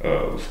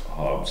 of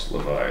Hobbes'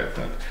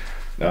 Leviathan.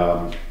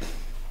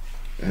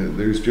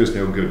 There's just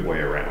no good way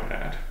around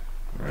that,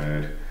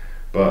 right?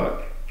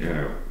 But,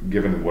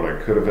 given what I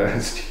could have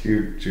asked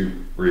you to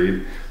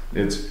read,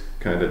 it's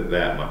kind of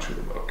that much of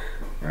the book,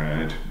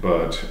 right?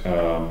 But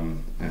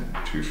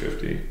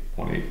 250,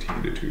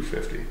 118 to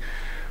 250.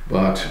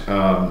 But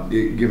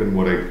given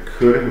what I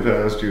could have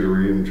asked you to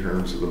read in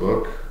terms of the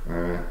book,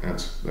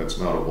 that's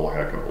not a whole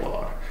heck of a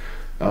lot.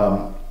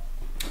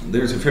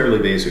 There's a fairly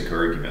basic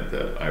argument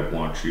that I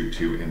want you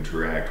to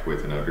interact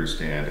with and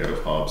understand out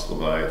of Hobbes'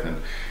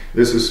 Leviathan.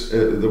 This is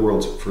the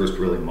world's first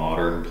really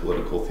modern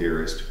political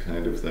theorist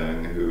kind of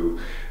thing, who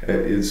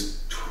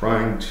is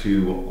trying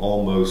to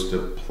almost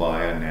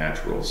apply a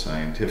natural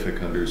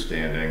scientific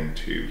understanding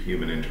to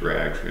human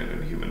interaction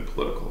and human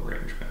political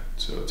arrangement.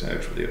 So it's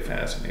actually a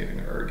fascinating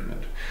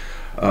argument.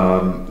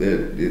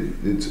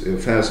 It's a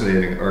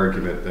fascinating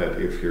argument that,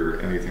 if you're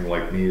anything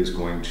like me, is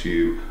going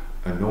to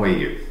annoy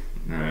you.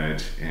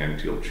 Right, and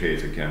you'll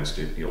chafe against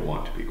it. You'll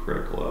want to be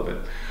critical of it.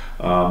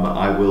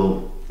 I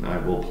will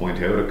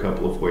point out a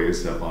couple of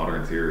ways that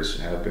modern theorists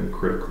have been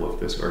critical of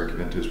this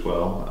argument as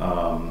well.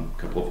 A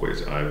couple of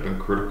ways I've been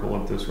critical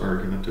of this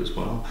argument as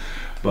well.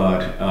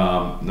 But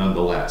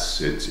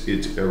nonetheless,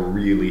 it's a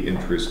really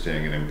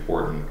interesting and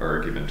important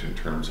argument in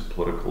terms of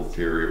political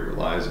theory. It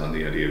relies on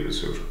the idea of a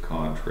social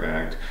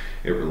contract.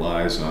 It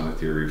relies on a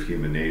theory of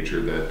human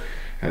nature that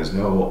has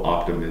no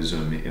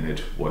optimism in it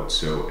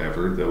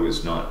whatsoever, though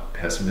is not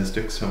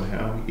pessimistic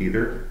somehow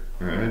either,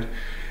 right?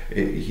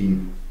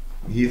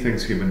 He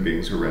thinks human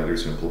beings are rather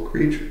simple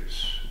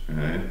creatures,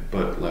 right?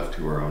 But left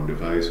to our own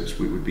devices,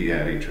 we would be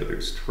at each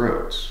other's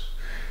throats.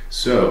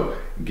 So,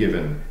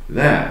 given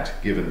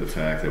the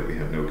fact that we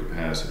have no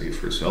capacity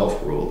for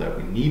self-rule, that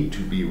we need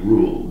to be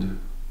ruled,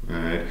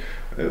 right,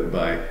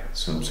 by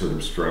some sort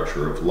of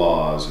structure of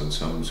laws and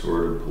some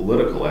sort of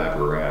political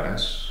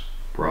apparatus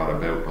brought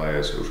about by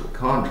a social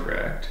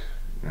contract,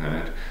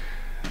 right?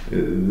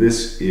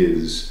 This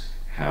is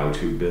how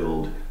to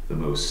build the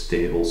most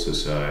stable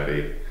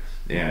society,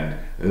 and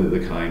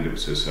the kind of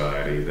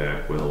society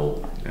that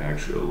will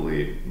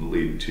actually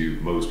lead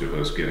to most of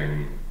us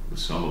getting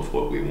some of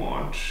what we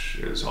want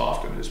as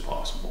often as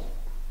possible.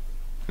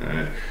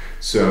 Right?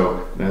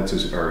 So that's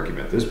his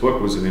argument. This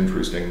book was an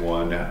interesting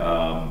one.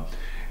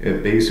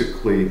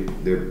 Basically,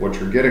 what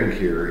you're getting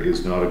here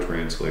is not a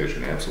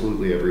translation.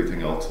 Absolutely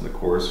everything else in the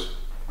course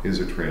is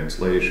a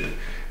translation.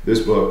 This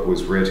book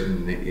was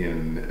written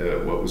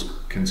in what was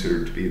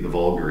considered to be the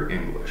vulgar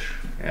English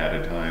at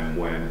a time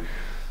when,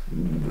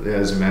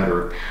 as a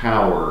matter of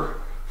power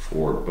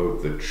for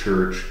both the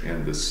church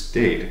and the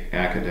state,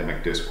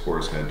 academic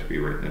discourse had to be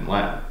written in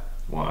Latin.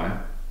 Why?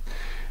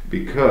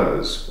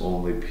 because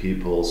only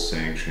people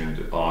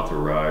sanctioned,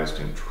 authorized,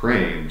 and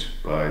trained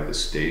by the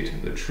state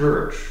and the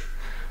church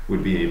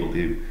would be able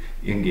to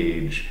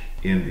engage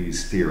in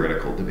these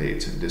theoretical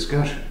debates and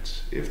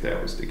discussions. If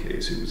that was the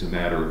case, it was a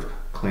matter of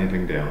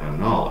clamping down on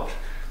knowledge.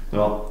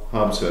 Well,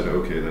 Hobbes said,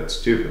 okay, that's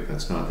stupid.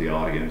 That's not the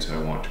audience I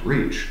want to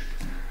reach.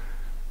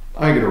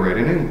 I'm going to write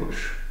in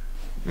English.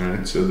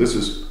 Right? So this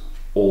is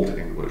Old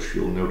English.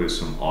 You'll notice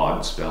some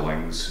odd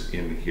spellings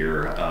in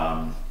here.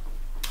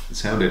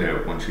 Sound it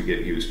out. Once you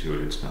get used to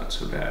it, it's not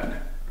so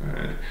bad.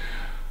 Right?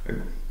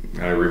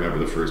 I remember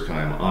the first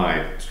time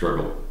I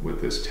struggled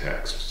with this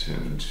text,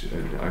 and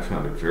I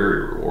found it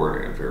very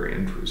rewarding and very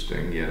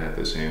interesting, yet at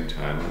the same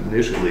time,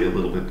 initially a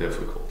little bit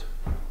difficult.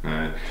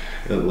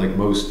 Like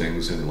most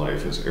things in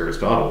life, as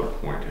Aristotle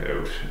would point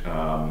out,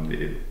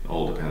 it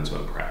all depends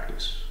on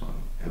practice, on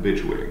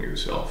habituating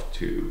yourself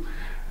to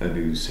a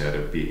new set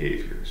of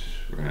behaviors,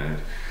 right?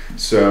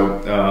 So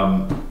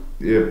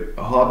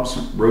Hobbes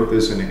wrote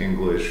this in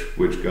English,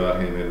 which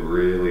got him in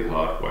really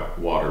hot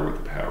water with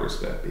the powers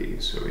that be,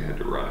 so he had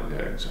to run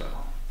into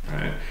exile,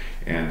 right?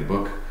 And the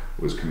book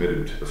was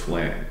committed to the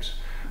flames.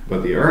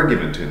 But the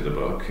argument in the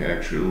book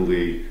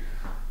actually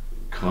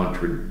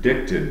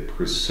contradicted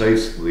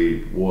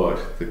precisely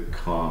what the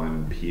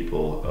common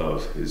people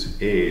of his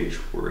age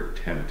were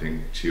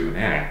attempting to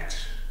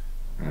enact,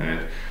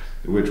 right?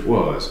 Which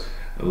was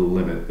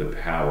limit the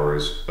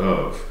powers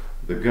of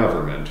the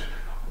government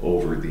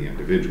over the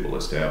individual,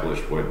 establish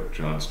what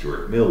John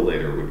Stuart Mill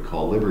later would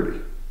call liberty,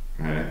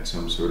 right?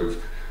 Some sort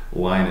of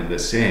line in the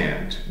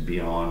sand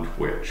beyond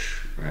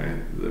which, right,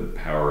 the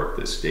power of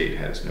the state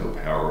has no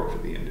power over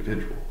the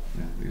individual.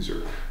 These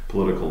are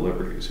political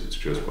liberties. It's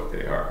just what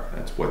they are.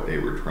 That's what they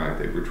were trying.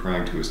 They were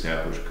trying to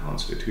establish a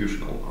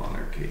constitutional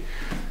monarchy.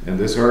 And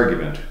this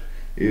argument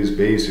is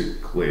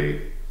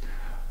basically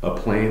a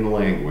plain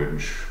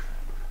language,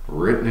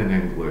 written in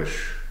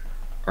English,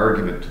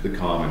 argument to the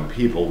common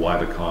people why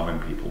the common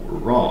people were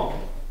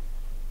wrong.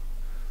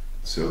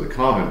 So the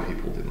common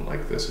people didn't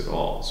like this at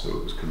all, so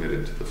it was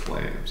committed to the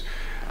flames.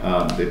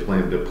 They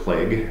blamed a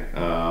plague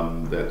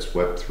that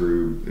swept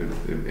through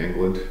in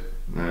England,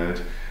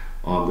 right,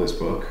 on this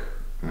book,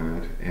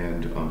 right?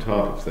 And on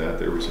top of that,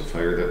 there was a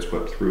fire that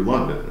swept through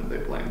London, and they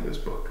blamed this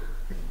book.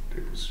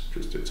 It was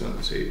just its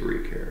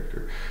unsavory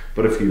character.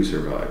 But a few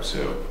survived,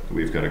 so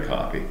we've got a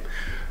copy.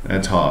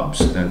 That's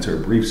Hobbes. That's our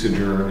brief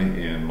sojourn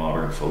in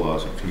modern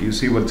philosophy. You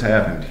see what's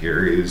happened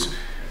here is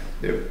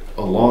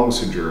a long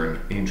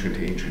sojourn,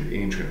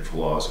 ancient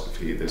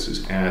philosophy. This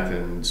is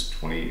Athens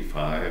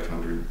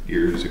 2,500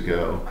 years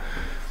ago.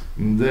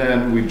 And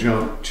then we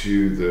jump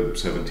to the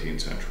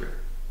 17th century.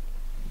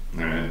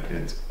 And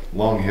it's a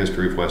long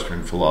history of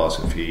Western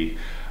philosophy,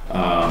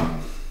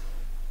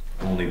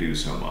 only do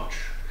so much.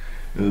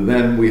 And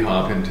then we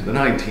hop into the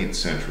 19th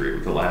century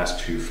with the last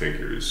two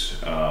figures.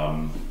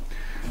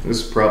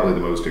 This is probably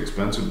the most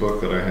expensive book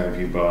that I have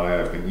you buy.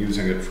 I've been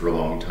using it for a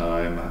long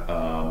time.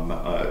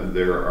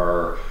 There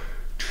are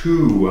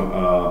two,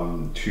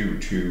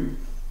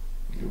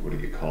 what do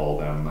you call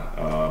them?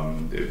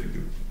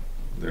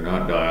 They're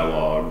not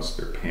dialogues,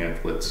 they're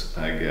pamphlets,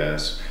 I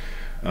guess.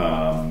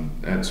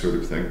 That sort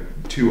of thing.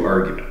 Two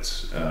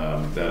arguments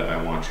that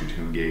I want you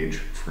to engage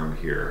from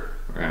here,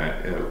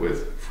 right,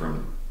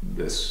 from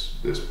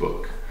this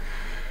book.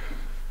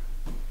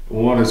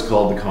 One is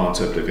called The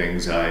Concept of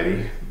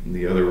Anxiety.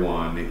 The other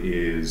one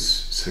is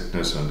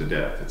Sickness Unto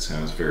Death. It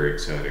sounds very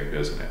exciting,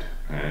 doesn't it?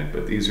 Right?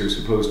 But these are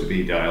supposed to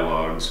be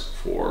dialogues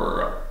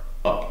for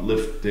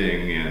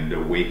uplifting and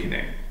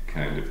awakening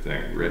kind of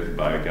thing, written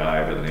by a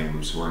guy by the name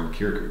of Soren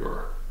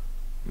Kierkegaard.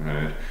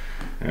 Right?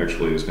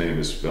 Actually, his name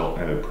is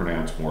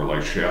pronounced more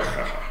like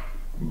Shech,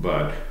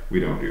 but we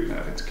don't do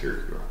that. It's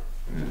Kierkegaard,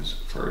 as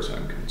far as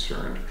I'm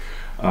concerned.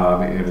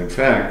 And in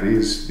fact,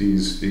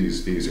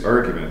 these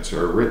arguments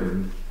are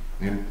written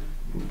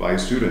by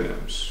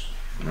pseudonyms.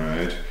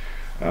 Right?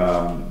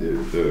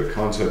 The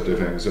concept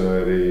of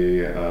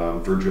anxiety,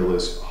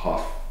 Virgilius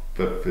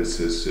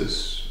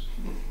Hophaesis.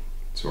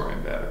 Sorry,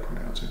 I'm bad at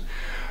pronouncing.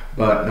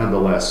 But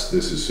nonetheless,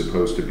 this is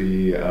supposed to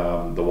be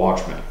the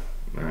Watchman,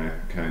 right,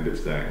 kind of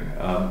thing.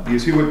 You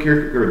see what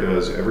Kierkegaard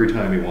does every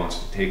time he wants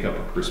to take up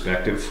a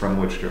perspective from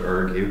which to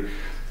argue?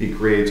 He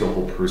creates a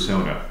whole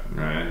persona,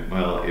 right?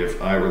 Well,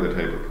 if I were the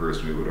type of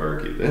person who would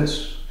argue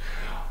this,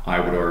 I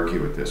would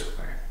argue it this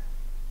way,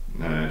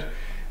 right?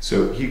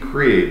 So he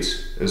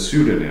creates a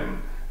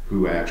pseudonym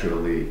who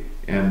actually,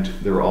 and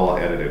they're all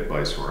edited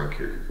by Soren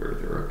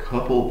Kierkegaard. There are a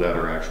couple that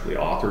are actually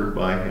authored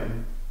by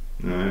him,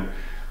 right,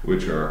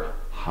 which are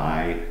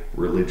high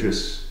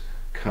religious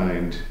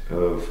kind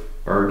of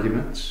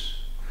arguments,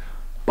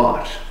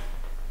 but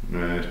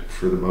right,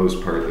 for the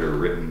most part they're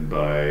written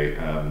by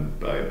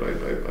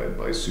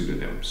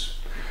pseudonyms.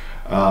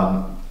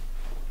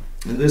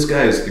 And this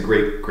guy is the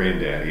great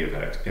granddaddy of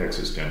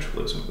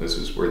existentialism. This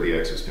is where the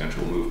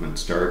existential movement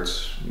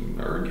starts,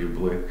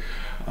 arguably.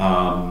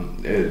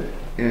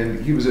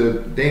 And he was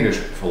a Danish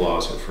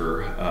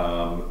philosopher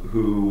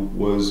who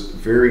was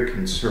very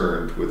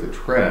concerned with a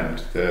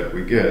trend that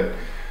we get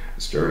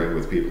starting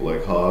with people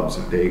like Hobbes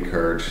and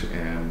Descartes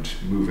and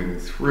moving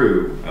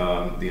through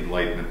the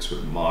Enlightenment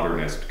sort of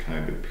modernist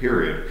kind of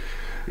period.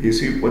 You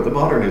see, what the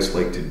modernists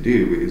like to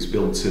do is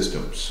build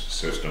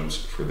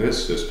systems for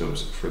this,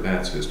 systems for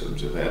that,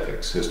 systems of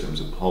ethics, systems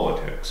of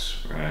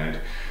politics, right?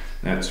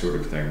 That sort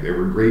of thing. They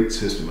were great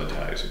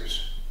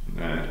systematizers,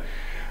 right?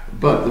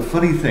 But the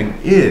funny thing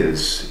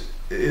is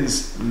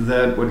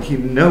that what he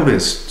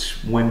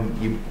noticed when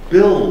you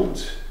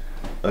build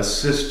a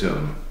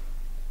system,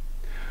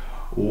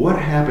 what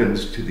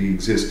happens to the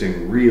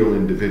existing real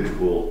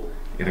individual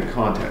in a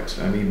context?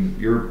 I mean,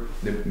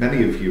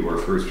 many of you are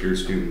first-year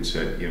students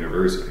at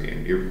university,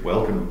 and you're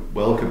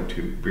welcome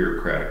to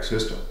bureaucratic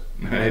system,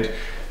 right?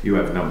 You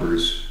have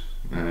numbers,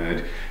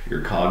 right?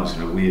 You're cogs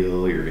in a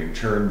wheel, you're being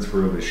churned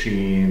through a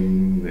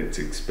machine, it's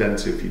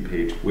expensive, you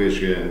pay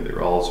tuition, there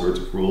are all sorts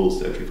of rules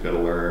that you've got to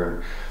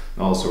learn,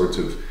 all sorts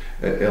of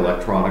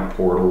electronic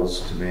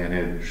portals to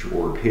manage,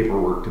 or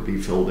paperwork to be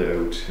filled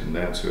out, and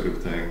that sort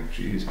of thing.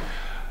 Geez.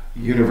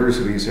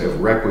 Universities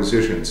have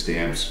requisition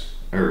stamps,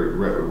 or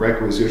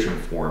requisition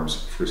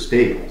forms for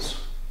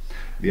staples.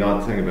 The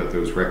odd thing about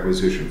those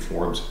requisition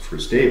forms for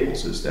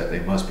staples is that they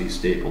must be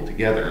stapled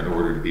together in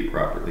order to be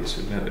properly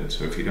submitted.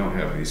 So if you don't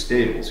have these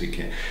staples, you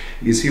can't.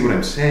 You see what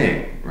I'm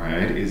saying,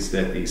 right? Is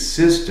that these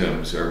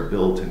systems are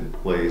put in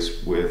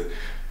place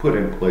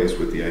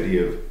with the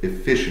idea of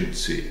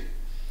efficiency.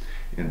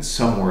 And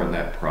somewhere in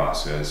that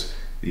process,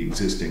 the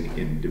existing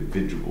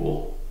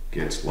individual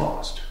gets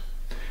lost.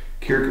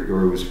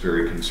 Kierkegaard was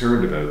very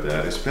concerned about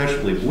that,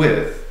 especially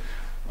with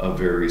a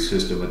very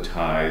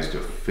systematized,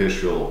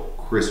 official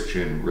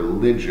Christian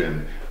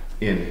religion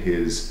in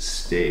his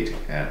state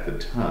at the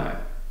time.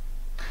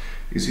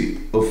 You see,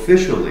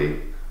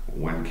 officially,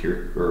 when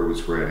Kierkegaard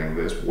was writing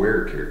this,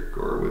 where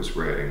Kierkegaard was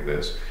writing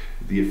this,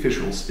 the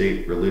official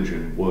state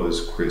religion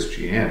was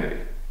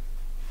Christianity.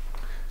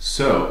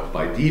 So,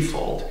 by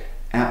default,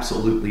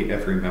 absolutely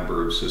every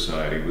member of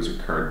society was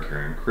a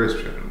card-carrying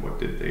Christian. And what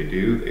did they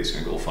do? They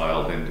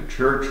single-filed into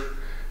church,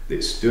 they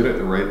stood at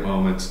the right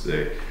moments,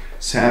 they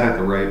sat at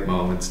the right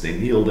moments, they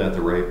kneeled at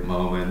the right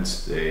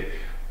moments, they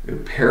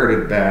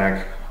parroted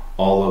back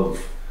all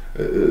of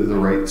the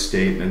right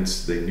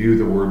statements, they knew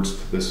the words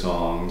to the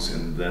songs,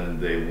 and then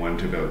they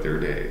went about their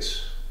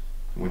days.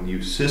 When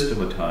you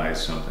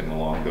systematize something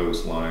along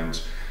those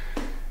lines,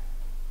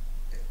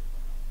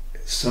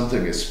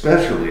 something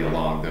especially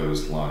along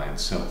those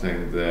lines,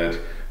 something that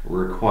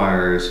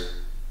requires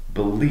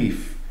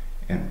belief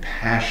and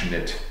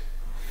passionate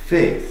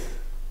faith,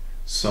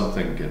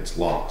 something gets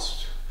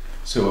lost.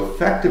 So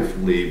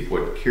effectively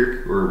what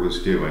Kierkegaard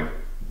was doing,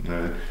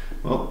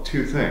 well,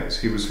 two things.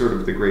 He was sort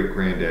of the great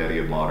granddaddy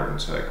of modern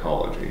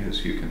psychology.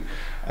 As you can,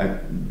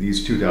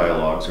 these two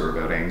dialogues are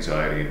about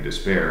anxiety and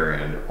despair,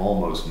 and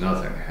almost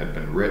nothing had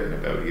been written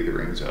about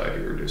either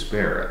anxiety or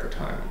despair at the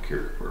time when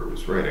Kierkegaard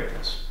was writing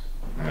this.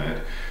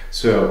 Right?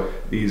 So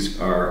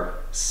these are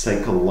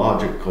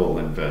psychological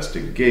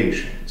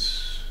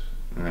investigations,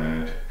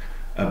 right,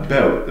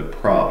 about the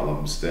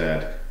problems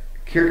that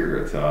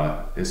Kierkegaard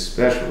thought,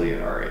 especially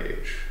in our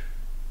age,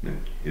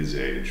 in his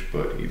age,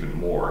 but even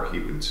more, he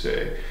would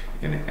say,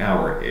 in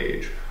our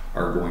age,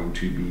 are going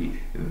to be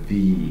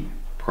the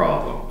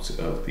problems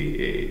of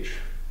the age.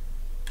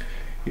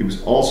 He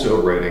was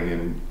also writing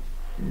in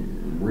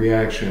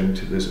reaction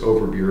to this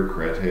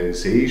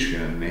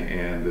over-bureaucratization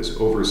and this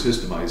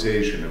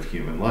over-systemization of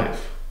human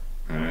life,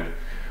 right?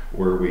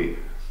 Where we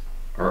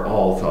are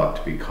all thought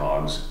to be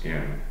cogs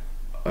in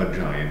a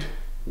giant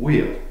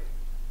wheel.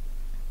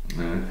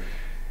 Right?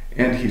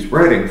 And he's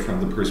writing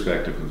from the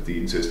perspective of the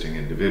existing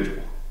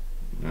individual.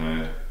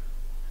 Right?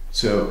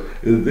 So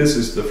this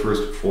is the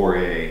first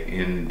foray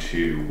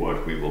into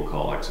what we will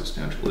call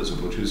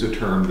existentialism, which is a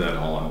term that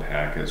I'll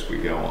unpack as we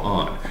go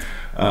on.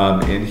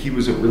 And he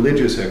was a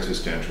religious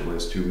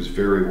existentialist who was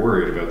very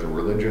worried about the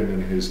religion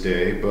in his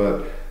day,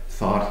 but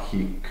thought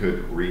he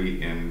could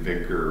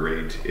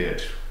reinvigorate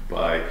it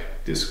by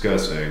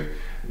discussing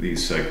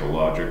these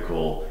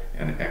psychological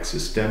and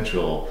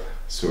existential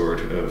sort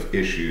of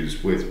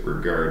issues with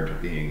regard to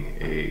being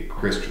a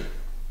Christian.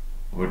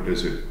 What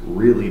does it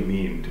really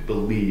mean to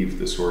believe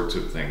the sorts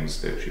of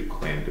things that you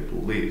claim to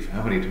believe?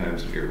 How many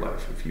times in your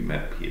life have you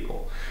met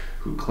people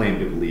who claim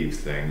to believe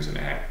things and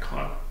act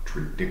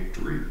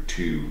contradictory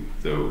to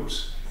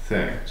those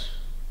things?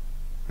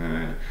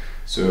 Right?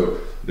 So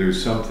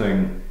there's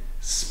something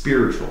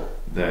spiritual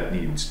that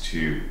needs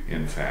to,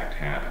 in fact,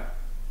 happen.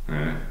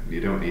 Right? You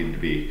don't need to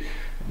be,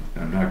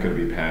 I'm not going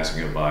to be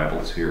passing out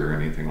Bibles here or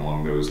anything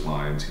along those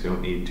lines. You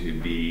don't need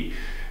to be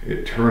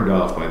turned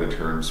off by the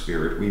term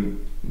spirit.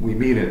 We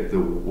mean it the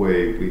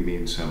way we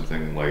mean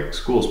something like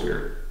school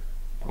spirit,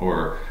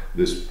 or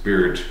the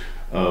spirit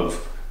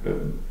of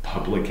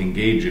public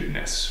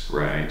engagedness,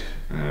 right?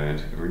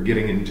 Or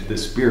getting into the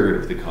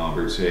spirit of the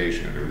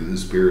conversation, or the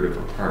spirit of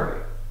a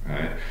party,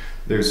 right?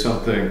 There's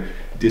something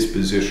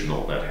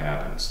dispositional that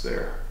happens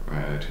there,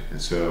 right?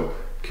 And so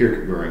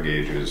Kierkegaard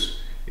engages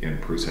in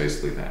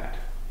precisely that,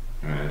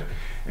 right?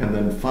 And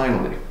then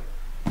finally,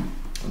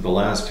 The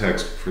last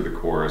text for the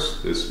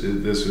course, this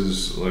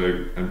is like,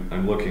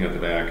 I'm looking at the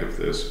back of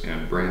this,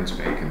 and brand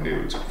spanking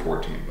new, it's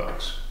 14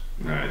 bucks.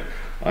 Right?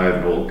 I have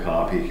an old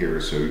copy here,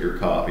 so your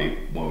copy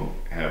won't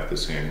have the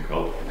same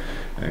color.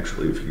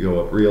 Actually, if you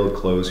go up real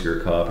close,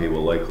 your copy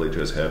will likely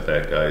just have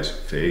that guy's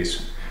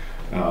face,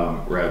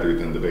 rather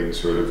than the big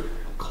sort of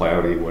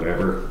cloudy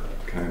whatever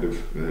kind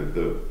of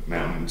the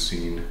mountain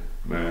scene.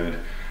 Right?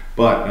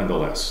 But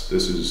nonetheless,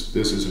 this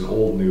is an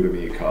old new to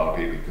me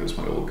copy because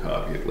my old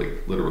copy had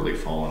like literally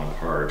fallen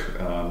apart.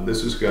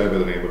 This is a guy by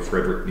the name of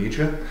Friedrich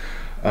Nietzsche,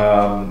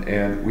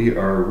 and we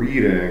are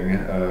reading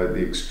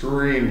the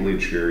extremely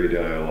cheery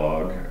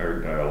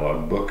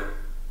dialogue book,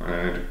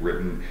 right,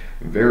 written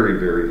very,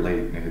 very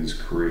late in his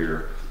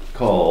career,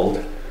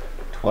 called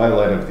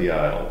Twilight of the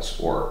Idols,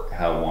 or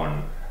How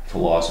One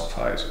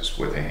Philosophizes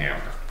with a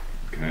Hammer,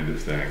 kind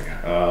of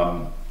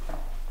thing.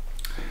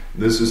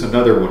 This is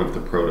another one of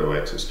the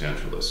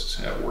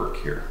proto-existentialists at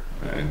work here.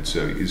 And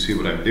so you see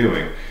what I'm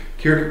doing.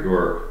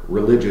 Kierkegaard,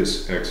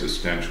 religious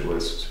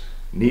existentialist.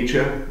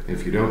 Nietzsche,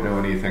 if you don't know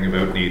anything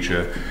about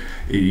Nietzsche,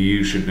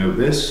 you should know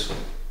this.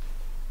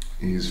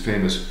 He's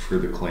famous for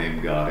the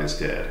claim God is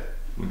dead,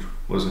 which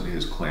wasn't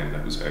his claim.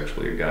 That was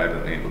actually a guy by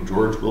the name of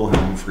George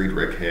Wilhelm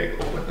Friedrich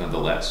Hegel, but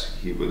nonetheless,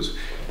 it was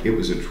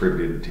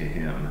attributed to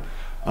him.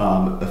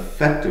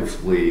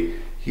 Effectively,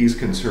 he's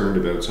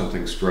concerned about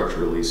something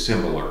structurally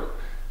similar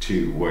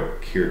to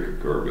what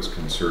Kierkegaard was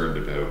concerned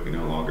about. We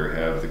no longer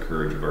have the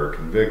courage of our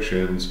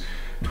convictions.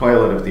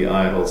 Twilight of the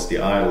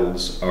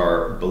idols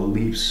are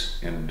beliefs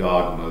and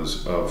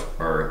dogmas of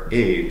our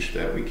age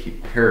that we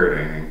keep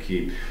parroting and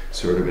keep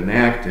sort of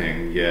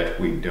enacting,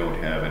 yet we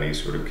don't have any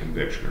sort of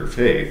conviction or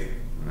faith,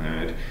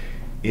 right,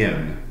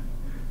 in.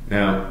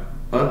 Now,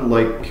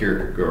 unlike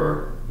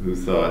Kierkegaard, who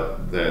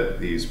thought that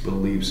these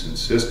beliefs and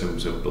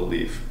systems of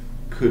belief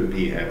could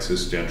be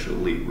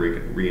existentially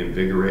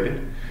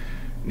reinvigorated,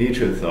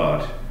 Nietzsche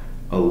thought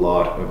a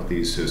lot of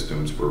these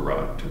systems were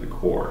rotten to the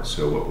core.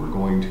 So what we're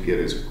going to get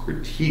is a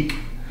critique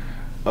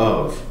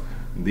of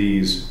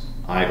these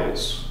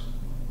idols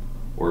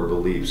or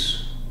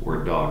beliefs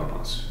or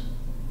dogmas,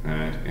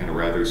 right? And a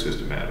rather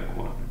systematic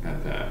one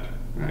at that.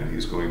 Right?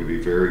 He's going to be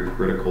very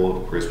critical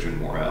of Christian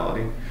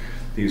morality.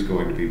 He's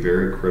going to be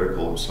very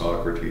critical of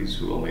Socrates,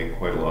 who we'll make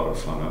quite a lot of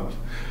fun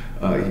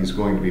of. He's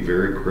going to be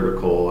very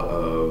critical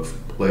of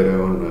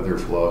Plato and another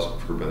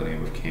philosopher by the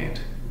name of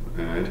Kant.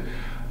 Right?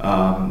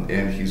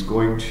 And he's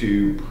going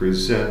to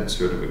present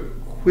sort of a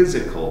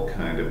quizzical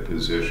kind of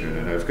position.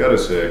 And I've got to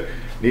say,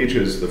 Nietzsche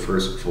is the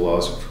first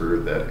philosopher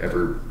that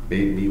ever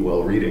made me,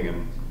 while reading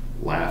him,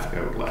 laugh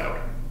out loud,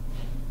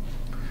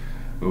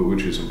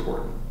 which is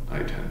important, I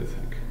tend to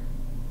think.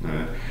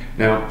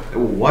 Now,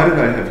 why did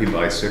I have you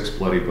buy 6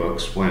 bloody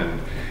books when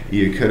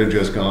you could have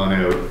just gone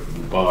out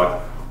and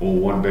bought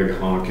one big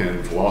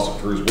honkin'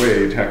 Philosopher's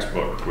Way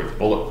textbook with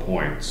bullet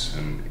points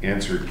and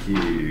answer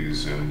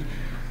keys and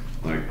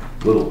like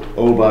little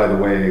oh by the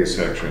way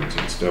sections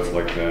and stuff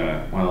like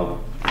that?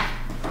 Well,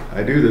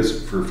 I do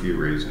this for a few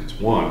reasons.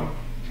 One,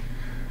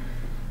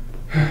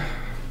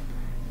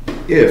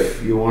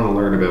 if you want to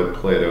learn about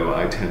Plato,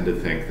 I tend to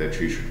think that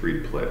you should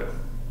read Plato,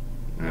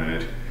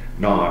 right?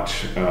 Not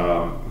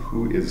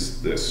who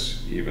is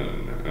this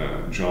even,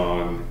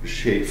 John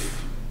Schaef,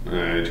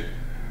 right,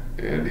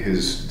 and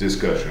his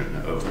discussion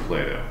of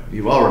Plato.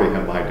 You already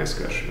have my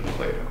discussion of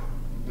Plato.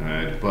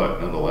 Right?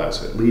 But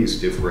nonetheless, at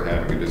least if we're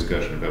having a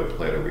discussion about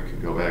Plato, we can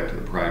go back to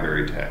the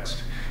primary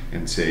text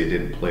and say,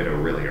 did Plato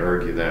really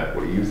argue that?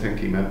 What do you think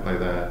he meant by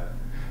that?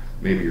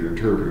 Maybe you're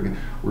interpreting it.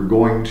 We're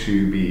going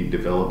to be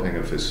developing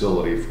a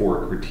facility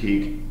for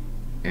critique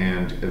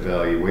and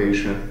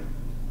evaluation,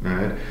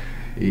 right?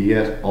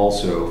 Yet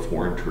also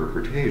for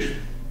interpretation.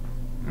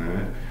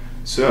 Right?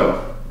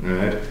 So,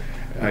 right,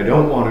 I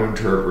don't want to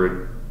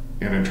interpret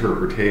an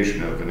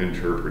interpretation of an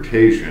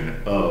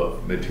interpretation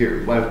of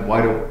material.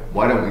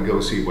 Why don't we go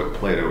see what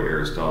Plato,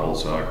 Aristotle,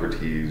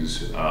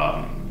 Socrates,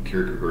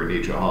 Kierkegaard,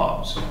 Nietzsche,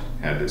 Hobbes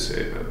had to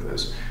say about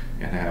this,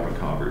 and have a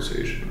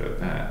conversation about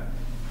that.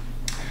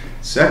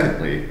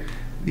 Secondly,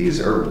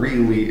 these are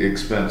really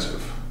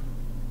expensive.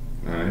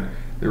 Right?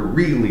 They're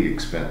really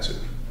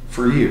expensive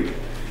for you.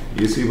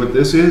 You see what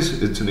this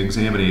is? It's an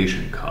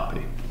examination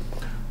copy.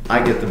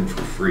 I get them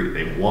for free.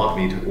 They want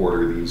me to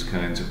order these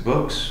kinds of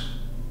books.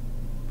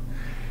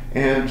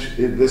 And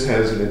this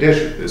has an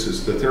edition. This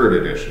is the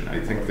 3rd edition.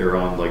 I think they're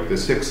on like the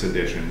 6th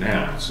edition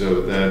now.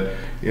 So that,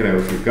 you know,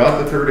 if you've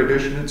got the 3rd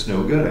edition, it's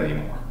no good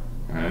anymore.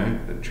 Right?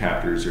 The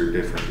chapters are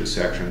different, the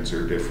sections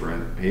are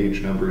different,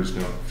 page numbers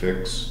don't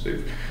fix,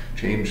 they've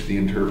changed the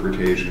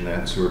interpretation,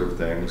 that sort of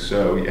thing.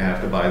 So you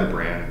have to buy the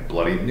brand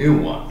bloody new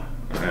one.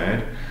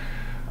 Right?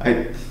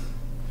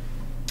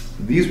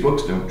 These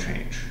books don't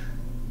change.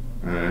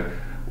 Right?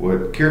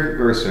 What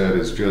Kierkegaard said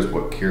is just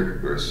what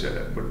Kierkegaard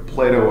said. What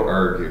Plato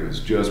argued is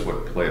just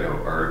what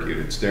Plato argued.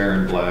 It's there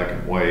in black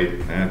and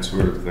white, that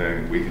sort of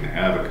thing. We can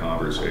have a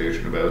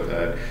conversation about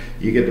that.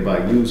 You get to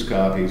buy used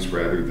copies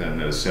rather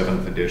than a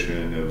 7th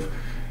edition of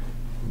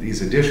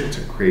these editions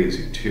are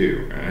crazy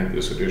too, right?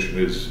 This edition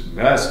is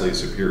vastly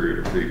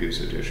superior to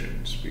previous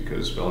editions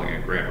because spelling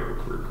and grammar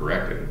were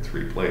corrected in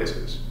 3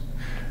 places.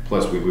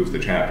 Plus we move the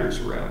chapters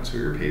around so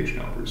your page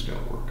numbers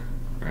don't work,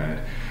 right?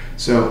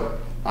 So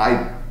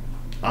I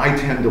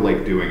tend to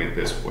like doing it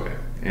this way.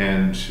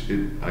 And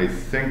I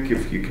think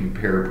if you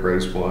compare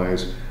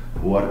price-wise,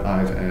 what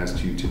I've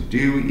asked you to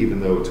do, even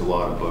though it's a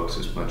lot of books,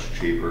 is much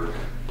cheaper.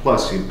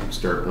 Plus you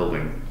start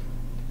building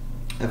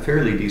a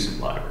fairly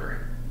decent library,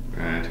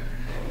 right?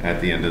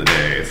 At the end of the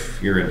day,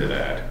 if you're into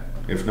that.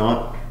 If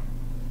not,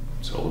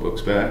 sell the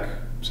books back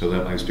so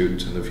that my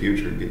students in the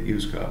future get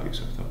used copies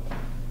of them.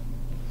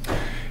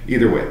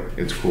 Either way,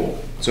 it's cool.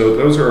 So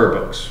those are our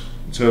books.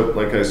 So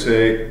like I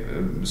say,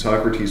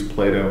 Socrates,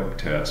 Plato,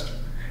 test.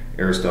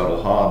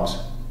 Aristotle, Hobbes,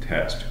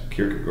 test.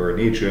 Kierkegaard,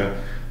 Nietzsche,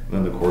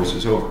 then the course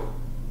is over.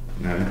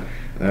 Right?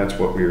 That's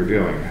what we are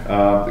doing.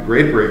 The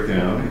grade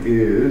breakdown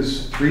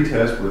is 3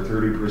 tests worth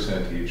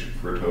 30% each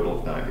for a total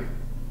of 90.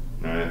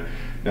 Right?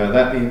 Now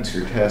that means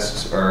your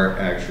tests are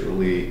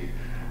actually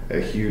a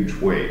huge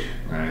weight,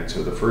 right?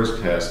 So the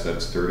first test,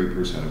 that's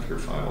 30% of your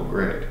final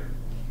grade,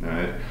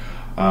 right?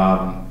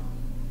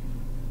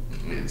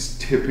 It's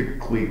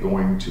typically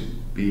going to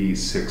be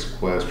 6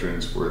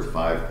 questions worth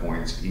 5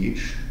 points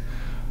each.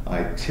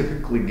 I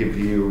typically give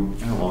you,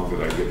 how long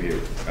did I give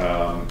you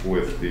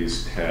with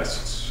these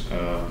tests?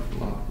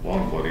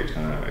 Long bloody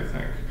time, I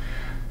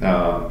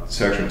think.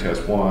 Section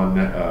test 1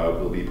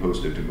 will be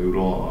posted to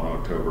Moodle on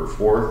October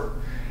 4th,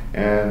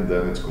 and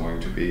then it's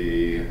going to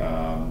be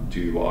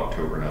due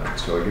October 9th.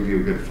 So I give you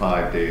a good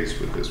 5 days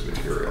with this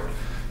material.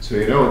 So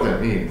you know what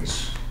that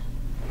means.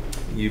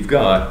 You've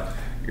got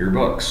your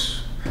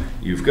books.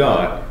 You've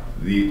got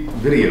the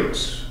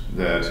videos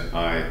that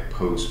I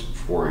post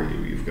for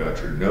you. You've got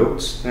your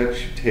notes that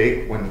you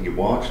take when you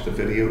watch the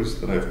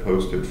videos that I've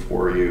posted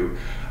for you.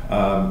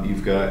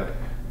 You've got,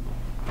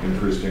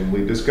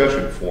 interestingly,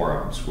 discussion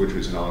forums, which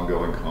is an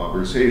ongoing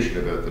conversation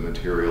about the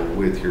material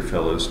with your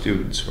fellow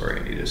students.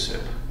 Sorry, I need a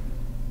sip.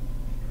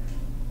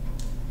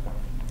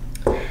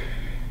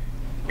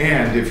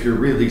 And if you're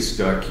really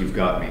stuck, you've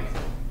got me,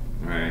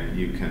 right?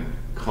 You can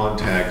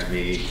contact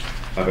me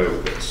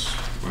about this,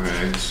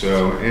 right?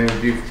 So, and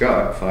you've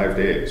got 5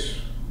 days,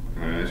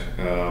 right?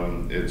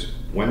 It's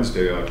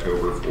Wednesday,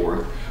 October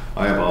 4th.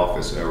 I have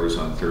office hours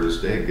on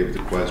Thursday. Give the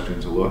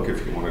questions a look.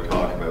 If you want to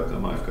talk about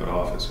them, I've got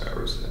office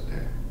hours that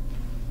day.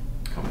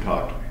 Come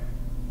talk to me,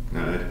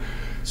 right?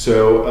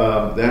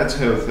 So that's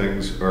how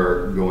things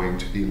are going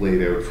to be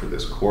laid out for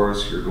this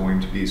course. You're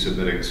going to be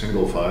submitting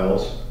single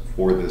files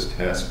for this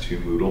test to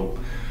Moodle.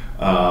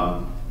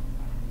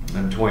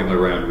 I'm toying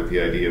around with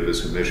the idea of a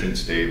submission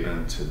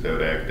statement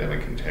about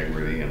academic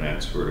integrity and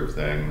that sort of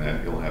thing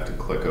that you'll have to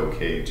click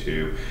OK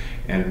to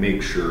and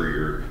make sure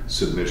your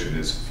submission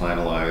is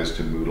finalized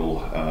in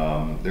Moodle.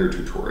 There are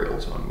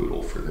tutorials on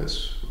Moodle for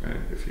this, right?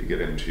 If you get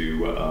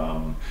into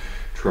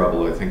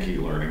trouble, I think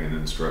e-learning and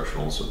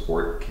instructional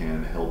support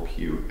can help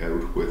you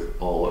out with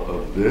all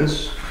of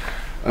this.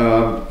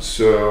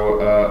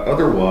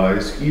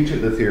 Otherwise, each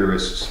of the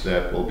theorists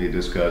that we'll be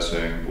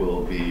discussing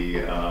will be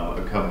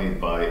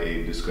accompanied by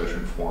a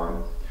discussion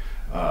forum,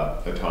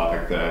 a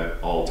topic that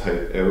I'll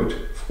type out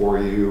for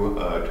you,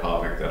 a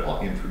topic that I'll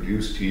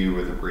introduce to you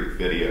with a brief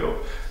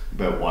video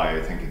about why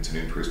I think it's an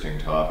interesting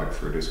topic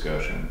for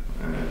discussion.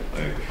 And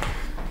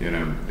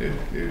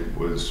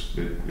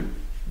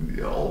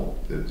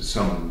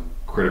some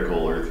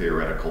critical or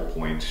theoretical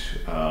point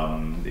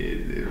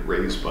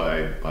raised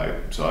by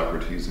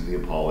Socrates in the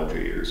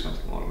Apology or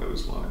something along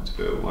those lines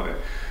about why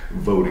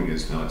voting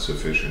is not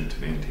sufficient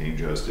to maintain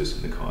justice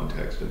in the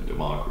context of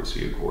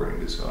democracy according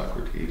to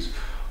Socrates.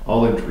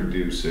 I'll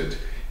introduce it.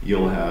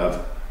 You'll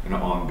have an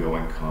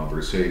ongoing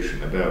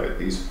conversation about it.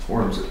 These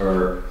forms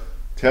are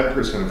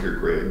 10% of your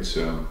grade,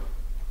 so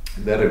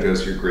that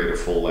adjusts your grade a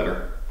full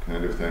letter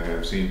kind of thing.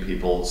 I've seen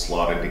people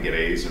slotted to get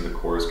A's in the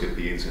course, get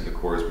B's in the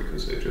course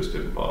because they just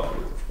didn't bother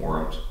with the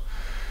forums.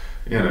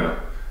 You know,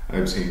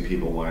 I've seen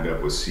people wind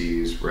up with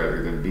C's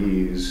rather than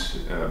B's.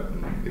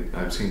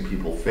 I've seen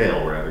people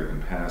fail rather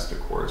than pass the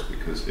course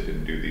because they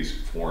didn't do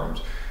these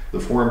forums. The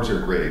forums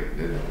are great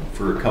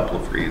for a couple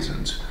of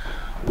reasons.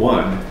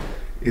 One,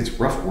 it's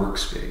rough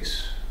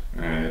workspace,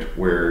 right,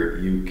 where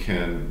you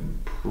can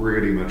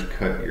pretty much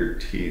cut your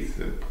teeth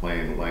in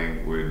plain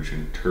language,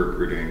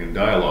 interpreting and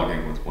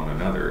dialoguing with one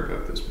another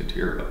about this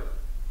material.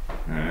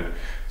 Right?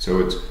 So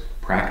it's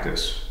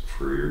practice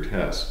for your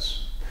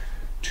tests.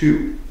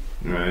 2,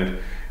 right,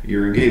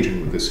 you're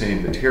engaging with the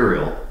same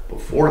material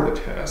before the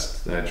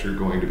test that you're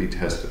going to be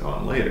tested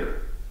on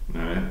later.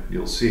 Right?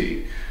 You'll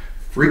see.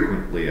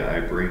 Frequently I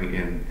bring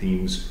in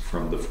themes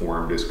from the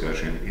forum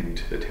discussion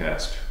into the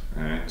test.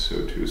 Right?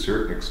 So to a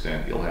certain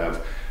extent you'll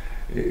have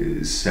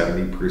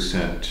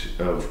 70%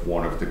 of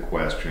one of the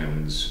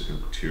questions,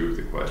 2 of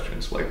the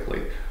questions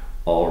likely,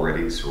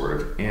 already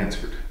sort of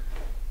answered.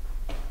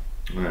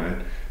 All right,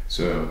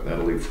 so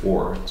that'll leave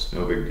 4. It's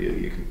no big deal.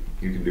 You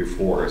can do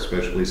 4,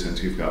 especially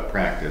since you've got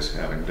practice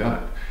having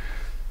done it.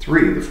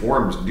 3, the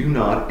forums do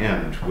not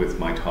end with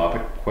my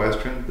topic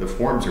question. The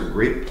forums are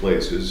great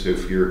places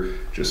if you're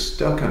just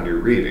stuck on your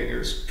reading,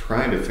 you're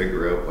trying to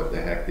figure out what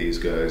the heck these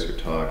guys are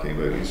talking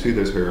about. You see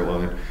this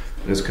hairline?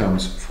 This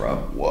comes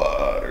from,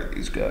 what are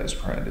these guys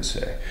trying to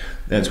say?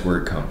 That's where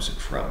it comes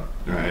from,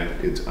 right?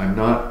 I'm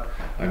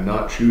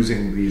not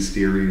choosing these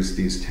theories,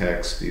 these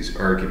texts, these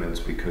arguments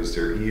because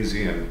they're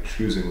easy. I'm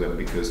choosing them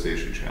because they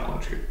should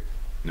challenge you,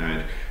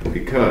 right?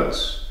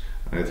 Because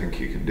I think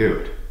you can do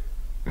it,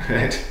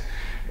 right?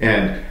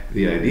 And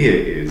the idea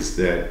is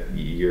that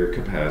your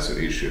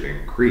capacity should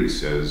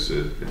increase as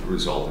a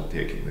result of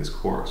taking this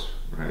course,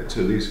 right?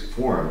 So these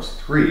forums,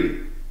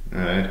 3,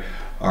 right,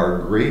 are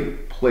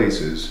great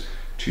places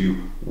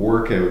to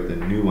work out the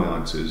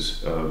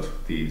nuances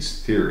of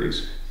these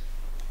theories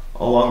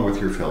along with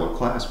your fellow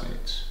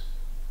classmates.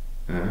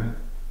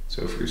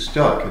 So if you're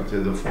stuck,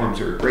 the forums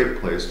are a great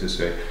place to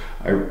say,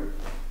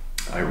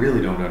 I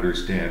really don't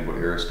understand what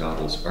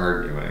Aristotle's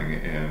arguing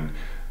in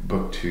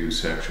Book 2,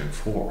 Section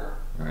 4.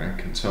 Right?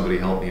 Can somebody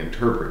help me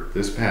interpret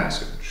this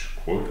passage?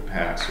 Quote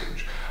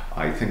passage.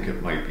 I think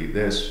it might be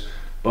this,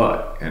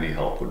 but any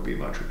help would be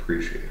much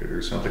appreciated,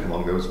 or something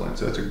along those lines.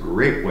 That's a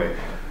great way.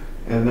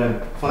 And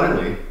then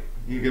finally,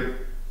 you get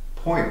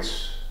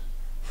points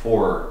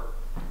for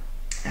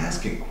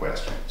asking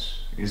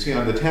questions. You see,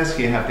 on the test,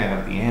 you have to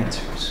have the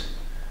answers.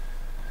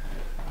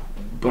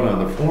 But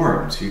on the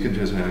forums, you can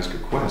just ask a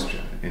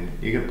question, and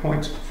you get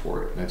points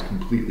for it. That's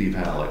completely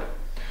valid.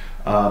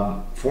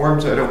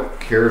 Forums, I don't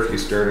care if you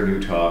start a new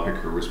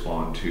topic or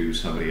respond to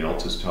somebody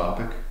else's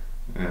topic.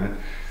 Right?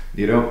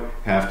 You don't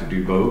have to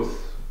do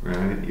both,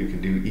 right? You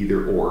can do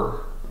either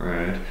or,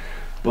 right?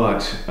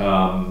 But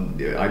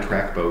I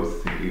track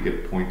both. You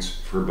get points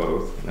for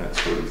both, that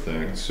sort of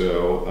thing.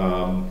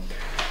 So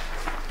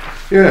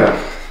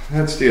yeah,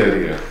 that's the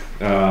idea.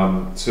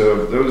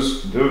 So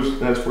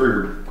that's where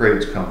your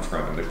grades come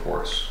from in the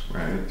course,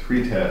 right?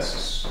 3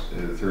 tests,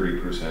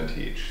 30%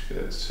 each.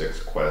 That's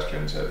 6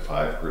 questions at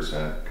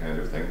 5% kind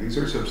of thing. These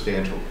are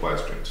substantial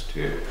questions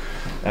too.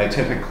 I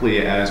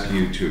typically ask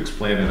you to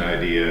explain an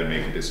idea and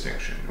make a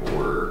distinction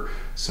or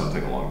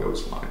something along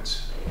those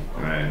lines,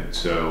 right?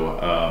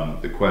 So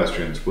the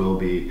questions will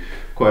be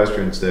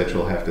questions that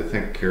you'll have to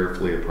think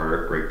carefully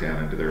apart, break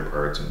down into their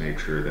parts, and make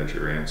sure that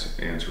you're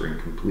answering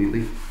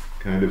completely,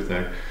 kind of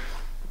thing.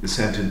 The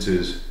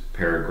sentences,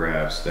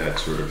 paragraphs, that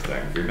sort of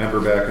thing. Remember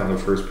back on the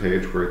first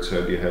page where it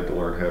said you had to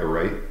learn how to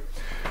write?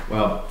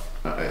 Well,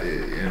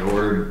 in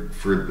order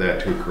for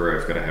that to occur,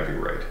 I've got to have you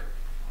write.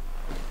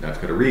 I've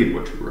got to read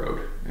what you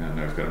wrote, and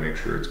I've got to make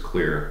sure it's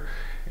clear,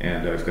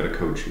 and I've got to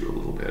coach you a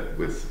little bit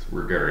with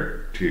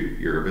regard to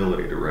your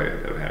ability to write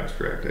about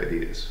abstract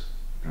ideas.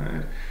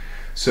 Right?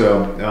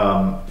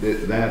 So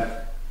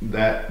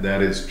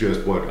that is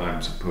just what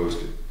I'm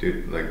supposed to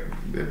do. Like,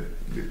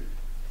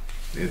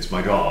 it's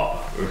my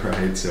job,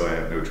 right? So I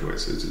have no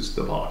choice. This is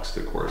the box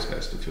the course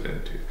has to fit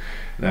into.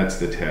 That's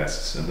the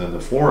tests. And then the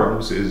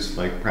forums is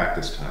like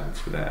practice time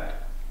for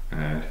that.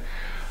 Right?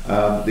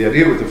 The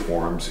idea with the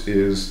forums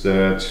is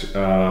that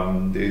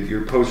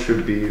your post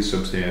should be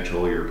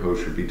substantial, your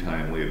post should be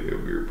timely,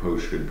 your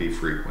post should be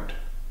frequent.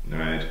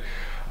 Right?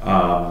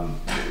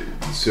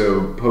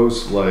 So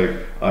posts like,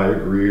 I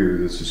agree, or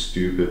this is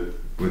stupid,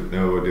 with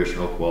no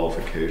additional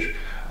qualification.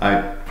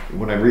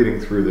 When I'm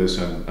reading through this,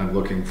 I'm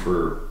looking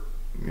for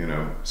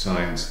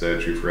signs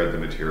that you've read the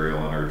material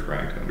and are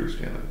trying to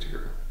understand the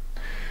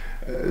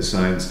material.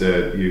 Signs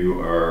that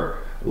you are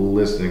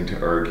listening to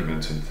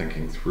arguments and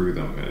thinking through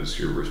them as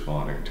you're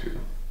responding to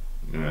them.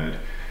 Right?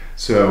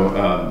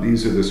 So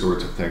these are the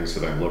sorts of things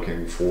that I'm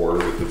looking for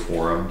with the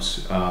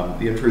forums.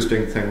 The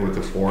interesting thing with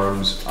the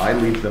forums, I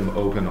leave them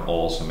open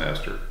all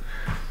semester.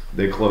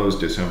 They close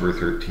December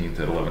 13th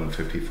at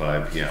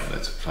 11:55 p.m.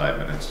 That's 5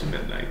 minutes to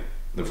midnight,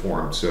 the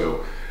forum.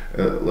 So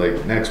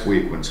like next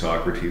week when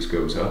Socrates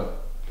goes up,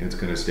 it's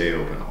going to stay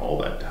open all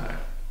that time,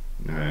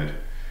 right?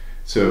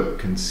 So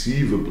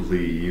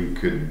conceivably you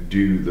could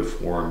do the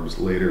forums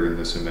later in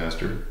the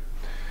semester.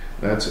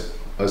 That's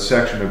a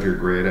section of your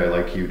grade I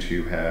like you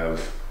to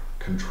have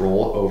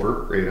control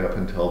over right up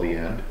until the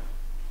end,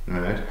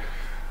 right?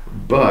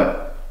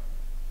 But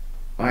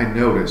I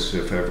notice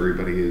if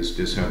everybody is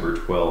December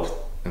 12th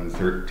and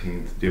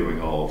 13th doing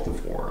all of the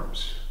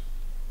forums.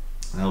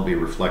 That'll be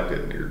reflected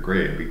in your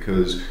grade,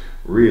 because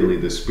really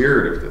the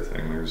spirit of the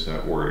thing, there's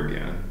that word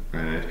again,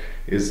 right,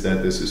 is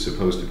that this is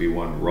supposed to be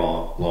one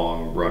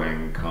long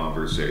running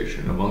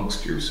conversation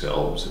amongst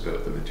yourselves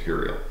about the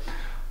material.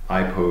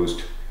 I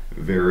post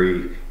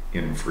very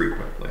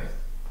infrequently.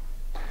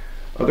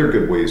 Other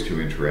good ways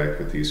to interact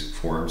with these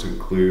forums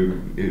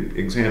include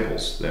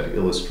examples that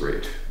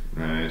illustrate,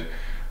 right?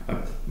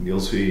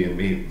 You'll see in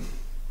me,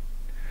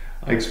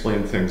 I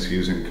explain things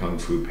using Kung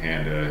Fu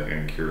Panda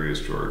and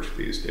Curious George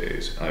these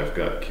days. I've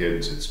got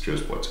kids, it's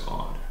just what's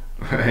on,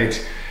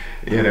 right?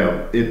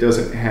 It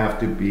doesn't have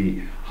to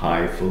be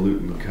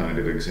highfalutin kind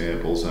of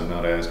examples. I'm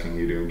not asking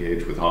you to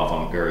engage with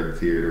avant-garde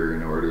theater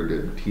in order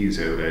to tease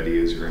out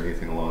ideas or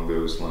anything along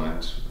those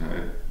lines.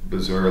 Right?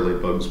 Bizarrely,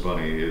 Bugs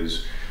Bunny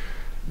is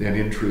an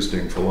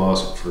interesting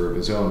philosopher of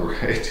his own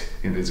right,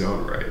 in his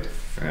own right,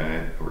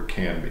 or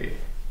can be,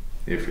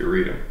 if you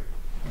read him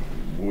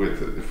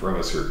from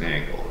a certain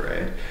angle,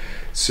 right?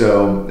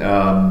 So,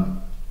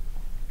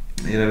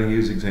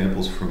 use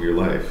examples from your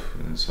life.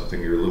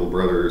 Something your little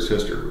brother or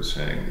sister was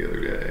saying the other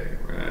day,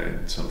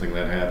 right? Something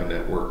that happened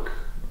at work,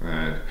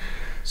 right?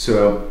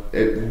 So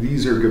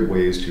these are good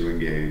ways to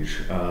engage.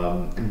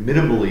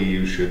 Minimally,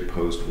 you should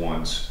post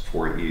once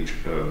for each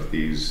of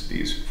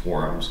these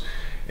forums.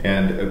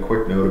 And a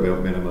quick note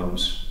about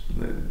minimums.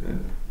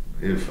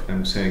 If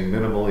I'm saying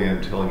minimally,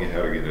 I'm telling you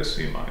how to get a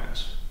C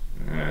minus.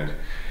 Right?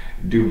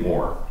 Do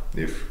more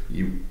if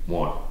you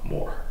want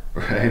more.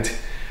 Right?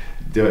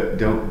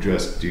 Don't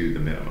just do the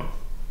minimum.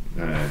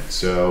 Right?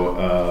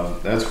 So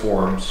that's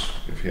forums.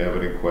 If you have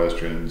any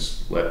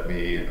questions, let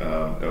me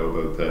know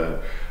about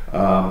that.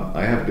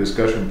 I have a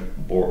discussion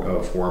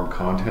forum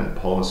content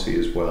policy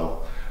as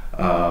well.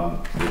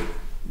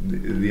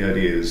 The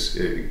idea is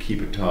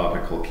keep it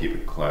topical, keep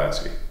it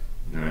classy.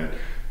 Right?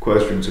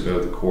 Questions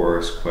about the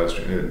course,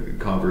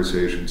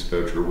 conversations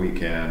about your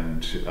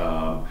weekend,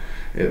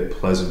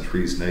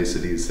 pleasantries,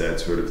 niceties, that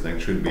sort of thing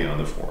should be on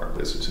the forum.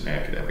 This is an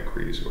academic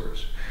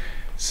resource.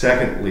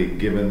 Secondly,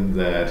 given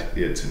that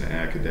it's an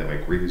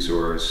academic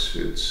resource,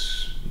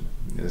 it's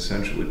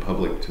essentially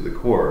public to the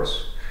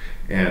course,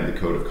 and the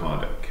code of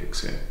conduct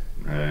kicks in.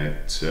 Right?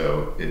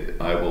 So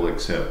I will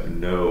accept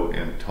no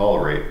and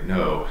tolerate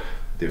no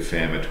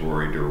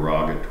defamatory,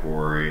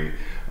 derogatory,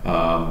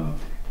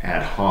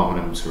 ad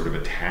hominem sort of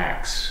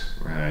attacks,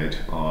 right,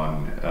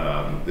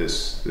 on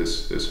this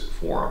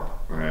forum,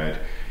 right?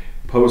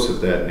 Posts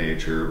of that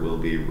nature will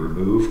be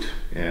removed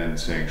and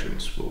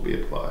sanctions will be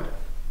applied.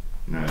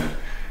 Right?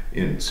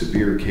 In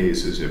severe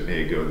cases, it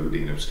may go to the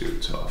Dean of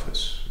Students'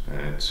 office.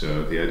 Right?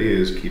 So the idea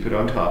is keep it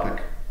on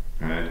topic.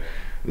 Right?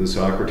 The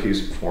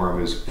Socrates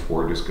forum is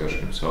for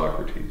discussion of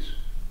Socrates,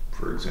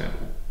 for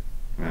example,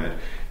 right?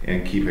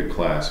 And keep it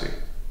classy.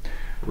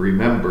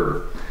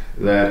 Remember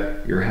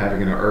that you're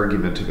having an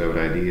argument about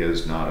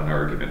ideas, not an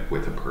argument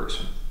with a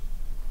person.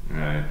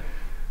 Right?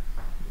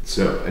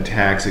 So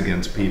attacks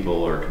against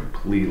people are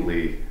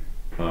completely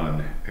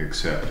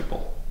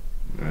unacceptable.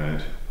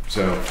 Right?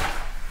 So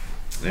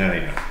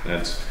anyhow,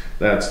 that's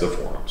the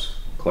forums.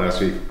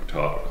 Classy,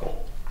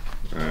 topical.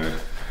 Right?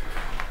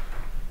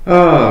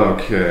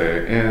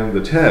 Okay, and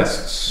the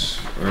tests.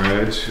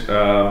 Right?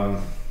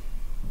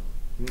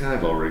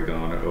 I've already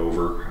gone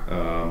over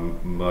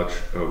much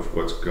of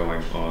what's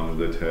going on in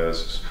the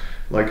tests.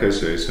 Like I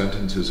say,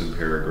 sentences and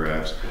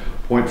paragraphs.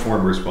 Point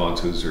form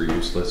responses are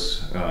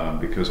useless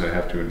because I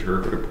have to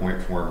interpret a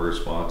point form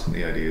response, and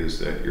the idea is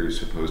that you're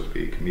supposed to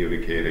be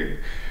communicating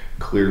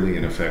clearly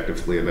and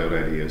effectively about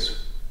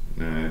ideas,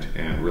 right,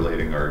 and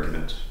relating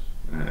arguments.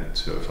 Right?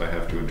 So if I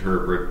have to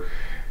interpret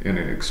in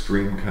an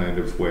extreme kind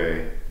of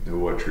way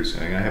what you're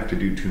saying, I have to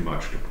do too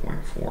much to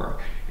point form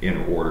in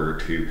order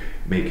to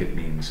make it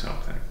mean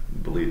something.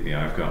 Believe me,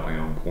 I've got my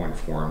own point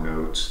form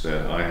notes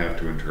that I have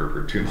to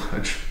interpret too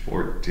much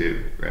for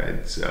too,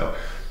 right? So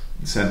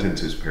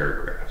sentences,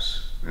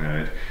 paragraphs,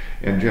 right?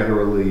 And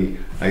generally,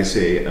 I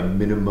say a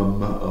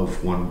minimum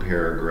of one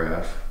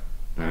paragraph,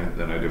 right?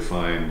 Then I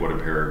define what a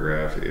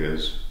paragraph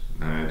is,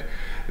 right?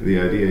 The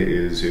idea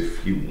is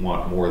if you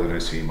want more than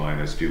a C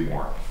minus, do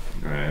more,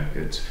 right?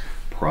 It's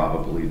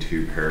probably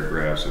 2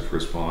 paragraphs of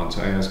response.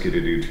 I ask you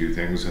to do 2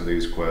 things in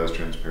these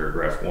questions.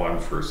 Paragraph 1,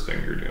 first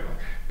thing you're doing.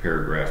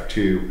 Paragraph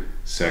 2,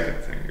 second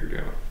thing you're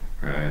doing,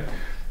 right?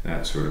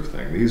 That sort of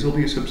thing. These will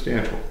be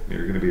substantial.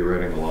 You're going to be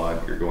writing a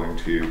lot. You're going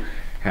to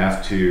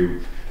have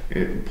to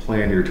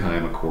plan your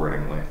time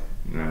accordingly,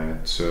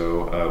 right?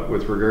 So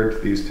with regard to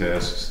these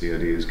tests, the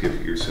idea is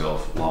give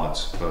yourself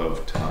lots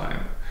of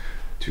time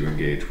to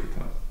engage with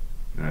them,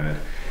 right?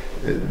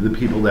 The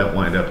people that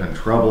wind up in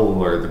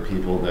trouble are the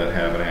people that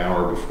have an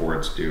hour before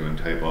it's due and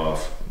type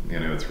off,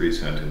 3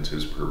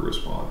 sentences per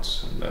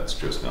response, and that's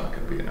just not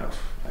going to be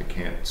enough. I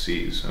can't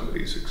see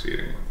somebody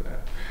succeeding with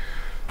that.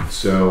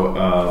 So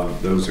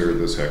those are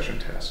the section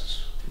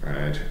tests,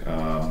 right?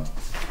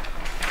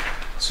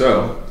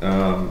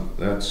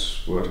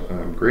 That's what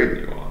I'm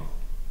grading you on.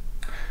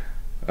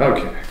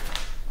 Okay,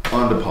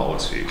 on to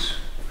policies.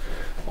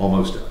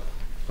 Almost done.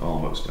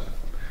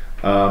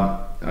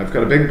 I've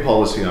got a big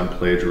policy on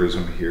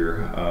plagiarism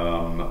here.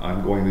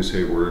 I'm going to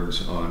say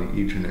words on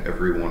each and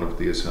every one of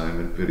the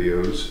assignment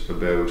videos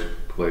about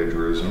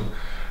plagiarism,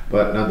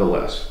 but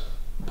nonetheless,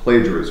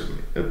 plagiarizing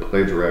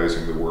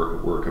the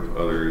work of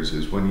others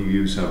is when you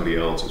use somebody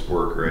else's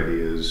work or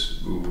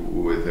ideas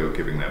without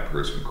giving that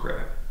person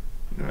credit.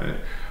 Right?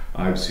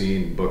 I've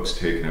seen books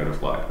taken out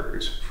of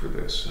libraries for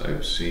this.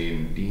 I've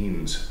seen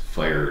deans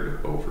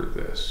fired over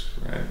this.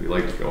 Right? We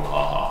like to go,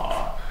 ha ha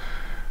ha.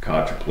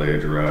 Caught you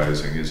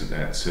plagiarizing, isn't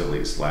that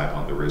silly? Slap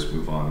on the wrist,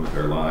 move on with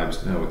our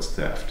lives. No, it's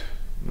theft.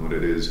 What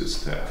it is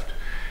theft.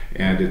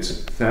 And it's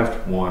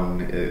theft,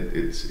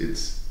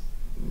 it's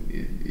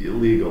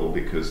illegal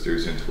because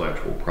there's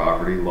intellectual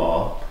property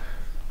law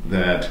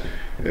that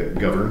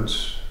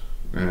governs,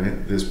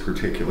 right, this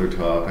particular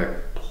topic.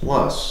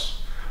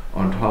 Plus,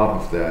 on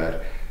top of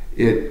that,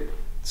 it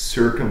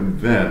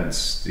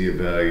circumvents the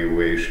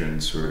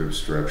evaluation sort of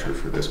structure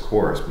for this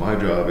course. My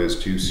job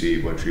is to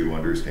see what you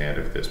understand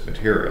of this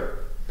material.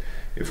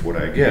 If what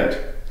I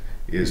get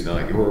is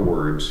not your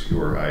words,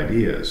 your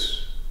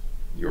ideas,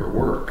 your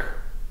work,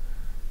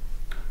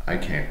 I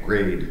can't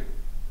grade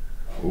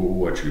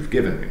what you've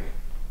given me.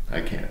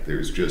 I can't.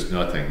 There's just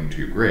nothing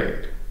to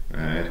grade,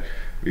 right?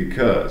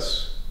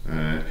 Because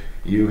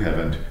you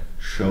haven't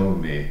shown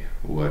me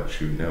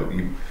what you know.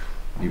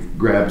 You've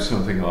grabbed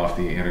something off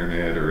the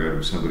internet or out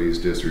of somebody's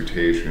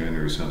dissertation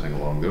or something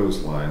along those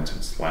lines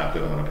and slapped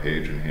it on a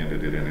page and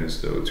handed it in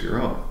as though it's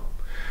your own.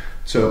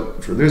 So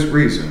for this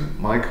reason,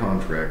 my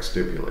contract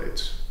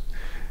stipulates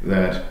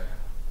that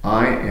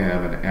I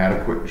am an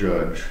adequate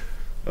judge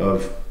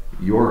of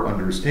your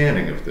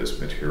understanding of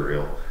this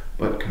material,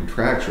 but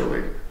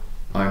contractually,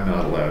 I'm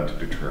not allowed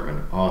to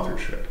determine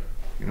authorship.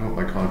 You know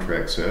what my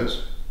contract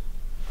says?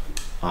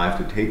 I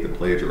have to take the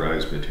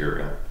plagiarized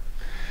material.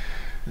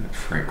 And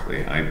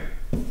frankly,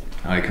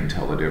 I can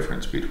tell the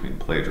difference between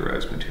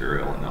plagiarized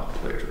material and not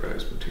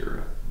plagiarized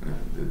material.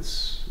 And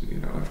it's, you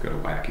know, I've got a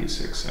wacky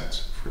sixth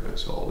sense for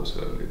this all of a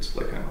sudden. It's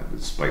like I'm a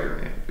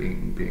Spider-Man,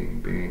 bing,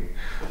 bing, bing.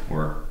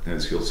 Or,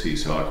 as you'll see,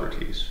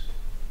 Socrates,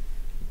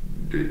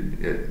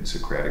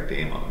 Socratic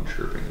daemon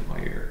chirping in my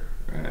ear.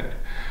 Right?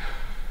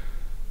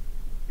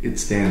 It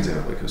stands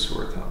out like a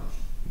sore thumb.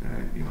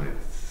 Right? You might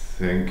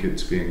think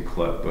it's being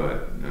clever,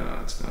 but no,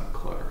 it's not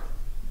clever.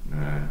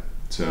 Right?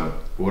 So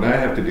what I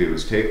have to do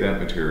is take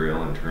that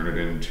material and turn it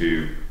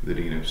into the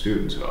Dean of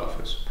Students'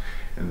 office.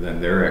 And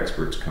then their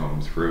experts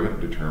comb through it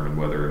and determine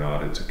whether or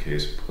not it's a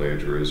case of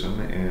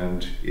plagiarism.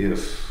 And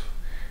if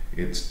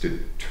it's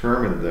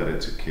determined that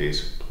it's a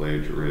case of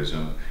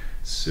plagiarism,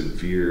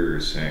 severe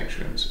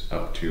sanctions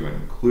up to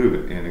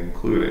and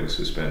including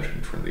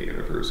suspension from the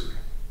university.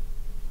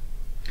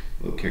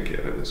 They'll kick you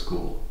out of the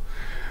school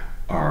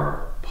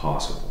are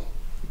possible,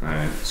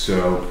 right?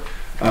 So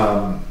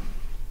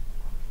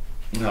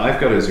now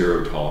I've got a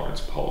zero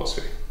tolerance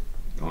policy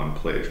on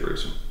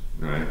plagiarism,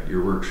 right?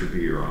 Your work should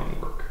be your own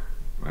work,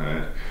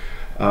 right?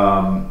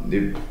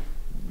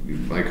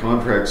 My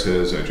contract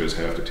says I just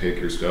have to take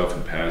your stuff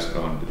and pass it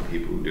on to the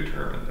people who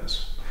determine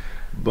this.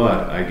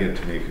 But I get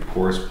to make a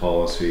course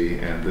policy,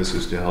 and this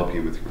is to help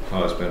you with your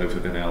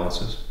cost-benefit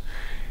analysis.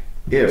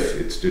 If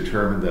it's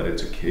determined that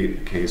it's a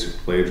case of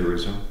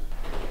plagiarism,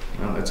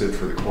 well, that's it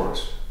for the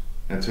course.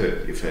 That's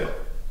it. You fail.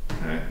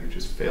 Right? You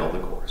just failed the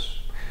course.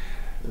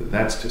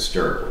 That's to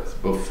start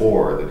with,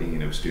 before the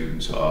Dean of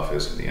Students'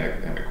 office and the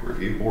Academic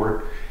Review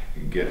Board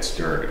get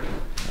started.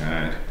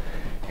 Right?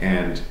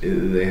 And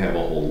they have a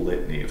whole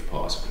litany of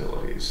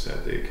possibilities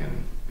that they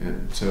can.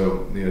 And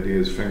so the idea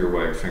is finger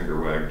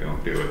wag,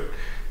 don't do it.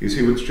 You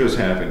see, what's just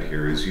happened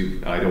here is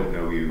I don't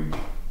know you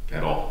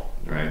at all,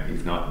 right?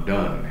 You've not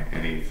done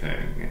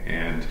anything.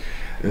 And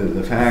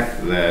the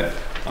fact that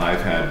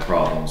I've had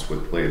problems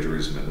with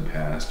plagiarism in the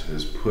past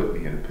has put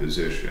me in a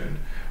position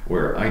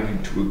where I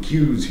need to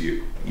accuse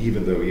you,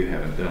 even though you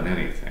haven't done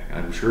anything.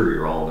 I'm sure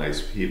you're all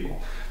nice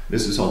people.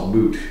 This is all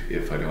moot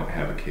if I don't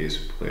have a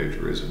case of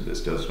plagiarism.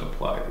 This doesn't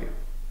apply to you.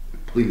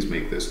 Please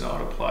make this not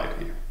apply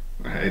to you,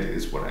 right,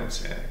 is what I'm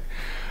saying.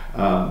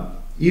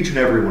 Each and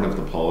every one of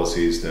the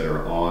policies that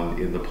are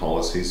in the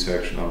policies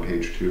section on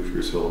page 2 of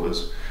your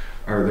syllabus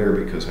are there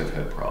because I've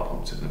had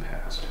problems in the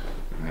past.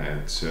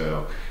 Right?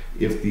 So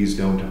if these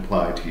don't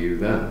apply to you,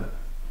 then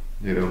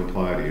they don't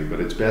apply to you. But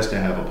it's best to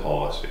have a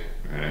policy,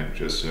 right?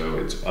 Just so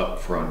it's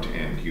upfront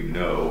and you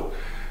know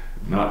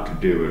not to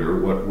do it or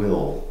what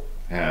will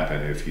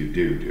happen if you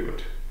do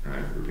it.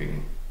 Right? We're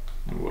being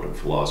what a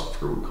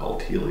philosopher would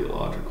call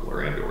teleological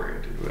or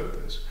end-oriented about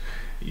this.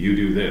 You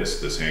do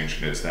this, the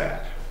sanction is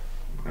that.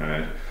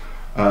 Right?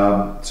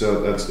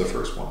 So that's the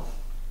first one.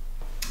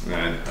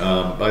 And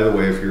by the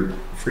way, if you're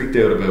freaked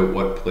out about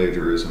what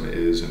plagiarism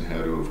is and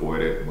how to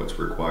avoid it and what's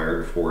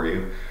required for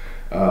you,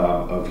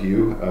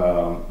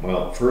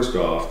 well, first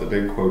off, the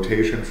big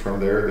quotation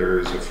from there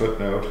is a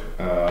footnote.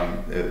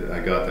 I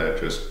got that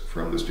just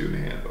from the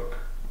student handbook,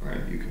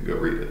 right? You can go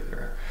read it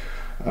there.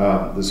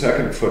 The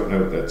second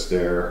footnote that's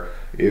there,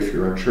 if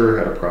you're unsure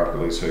how to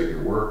properly cite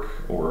your work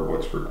or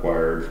what's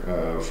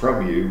required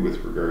from you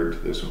with regard to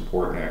this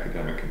important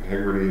academic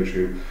integrity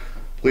issue,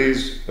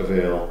 please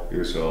avail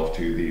yourself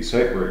to the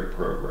Cite Write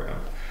program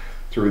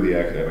through the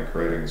Academic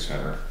Writing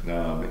Center,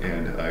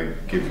 and I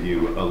give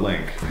you a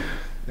link.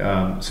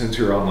 Since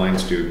you're online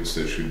students,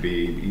 this should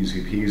be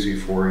easy peasy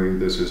for you.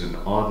 This is an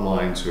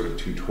online sort of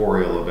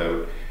tutorial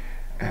about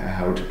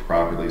how to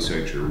properly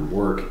cite your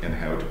work and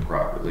how to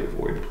properly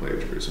avoid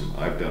plagiarism.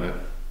 I've done it,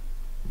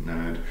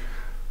 and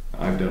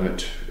I've done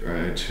it,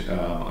 right?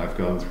 I've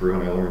gone through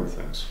and I learned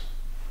things.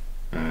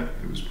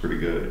 It was pretty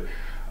good.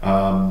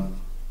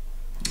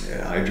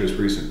 I just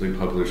recently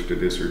published a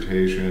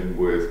dissertation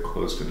with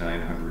close to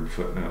 900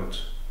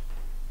 footnotes.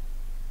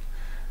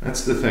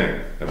 That's the thing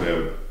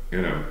about,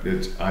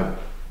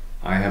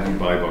 I have you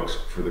buy books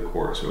for the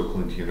course.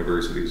 Oakland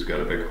University's got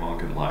a big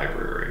honking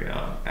library.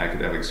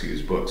 Academics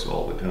use books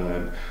all the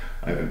time.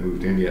 I haven't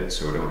moved in yet,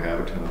 so I don't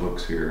have a ton of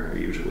books here. I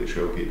usually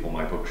show people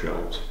my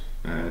bookshelves.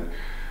 And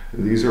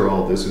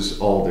This is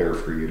all there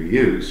for you to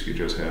use. You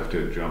just have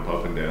to jump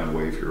up and down,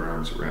 wave your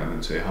arms around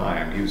and say, hi,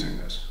 I'm using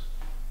this.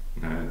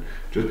 Right?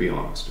 Just be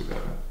honest about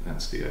it.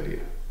 That's the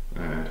idea.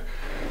 Right?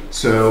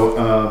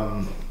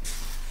 So,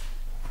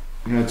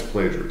 that's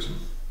plagiarism.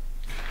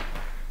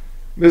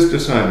 Missed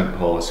assignment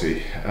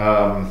policy.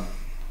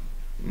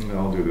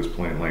 I'll do this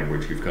plain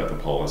language. You've got the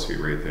policy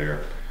right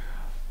there.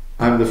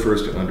 I'm the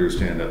first to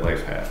understand that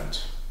life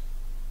happens.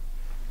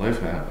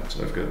 Life happens.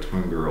 I've got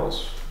twin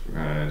girls,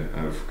 right?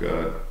 I've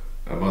got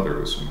a mother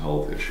with some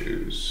health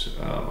issues.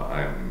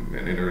 I'm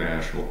an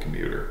international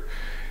commuter.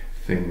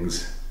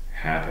 Things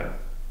happen,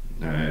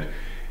 right?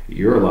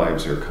 Your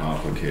lives are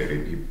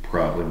complicated. You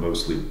probably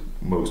most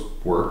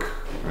work,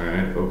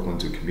 right?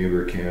 Oakland's a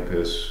commuter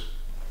campus.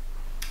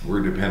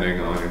 We're depending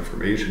on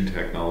information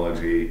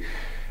technology,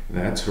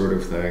 that sort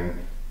of thing.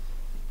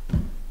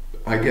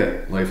 I get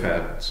it. Life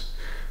happens.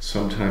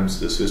 Sometimes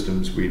the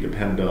systems we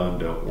depend on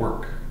don't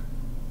work.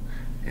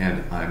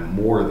 And I'm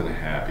more than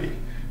happy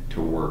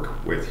to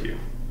work with you.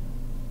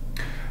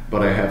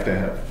 But I have to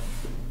have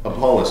a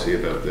policy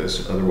about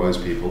this, otherwise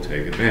people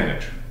take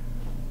advantage.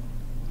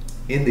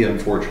 In the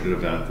unfortunate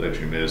event that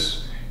you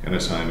miss an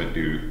assignment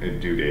due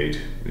date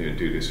due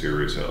to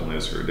serious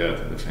illness or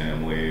death in the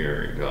family,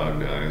 or your dog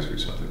dies or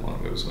something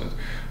along those lines.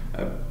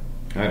 I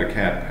had a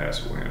cat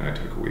pass away and I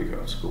took a week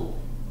off school.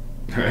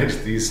 Right?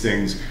 These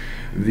things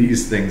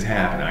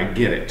happen. I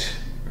get it.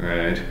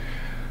 Right?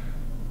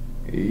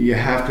 You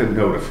have to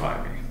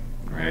notify me.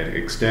 Right?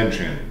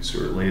 Extensions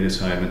or late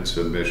assignment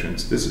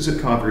submissions. This is a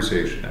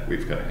conversation that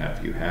we've got to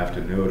have. You have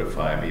to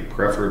notify me,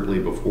 preferably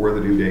before the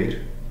due date.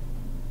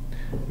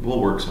 We'll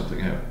work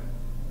something out.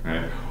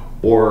 Right?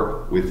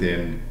 Or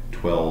within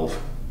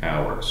 12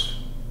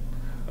 hours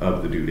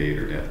of the due date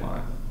or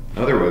deadline.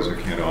 Otherwise, I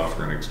can't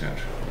offer an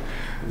extension.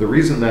 The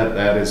reason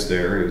that is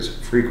there is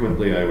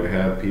frequently I would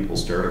have people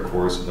start a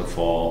course in the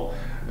fall.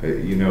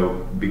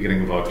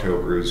 Beginning of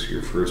October is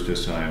your first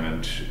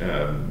assignment.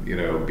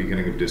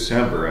 Beginning of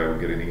December, I would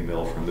get an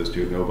email from the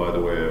student, oh, by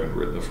the way, I haven't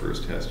written the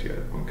first test yet.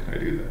 When can I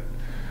do that?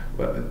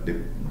 But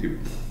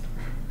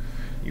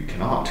you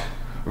cannot.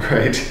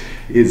 Right,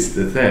 is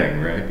the thing,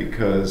 right?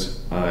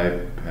 Because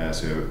I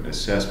pass out an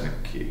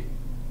assessment key.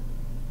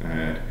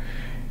 Right?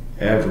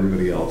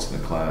 Everybody else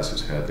in the class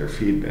has had their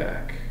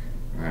feedback.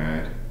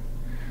 Right?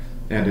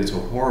 And it's a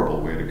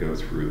horrible way to go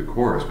through the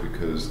course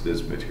because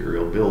this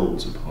material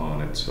builds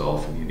upon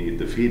itself and you need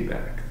the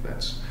feedback.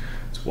 That's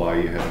why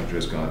you haven't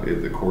just gone,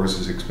 the course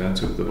is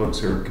expensive, the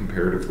books are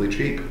comparatively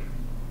cheap.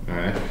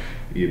 Right?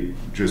 You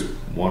just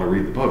want to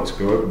read the books,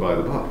 go out and buy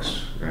the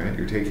books, right?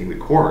 You're taking the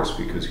course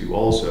because you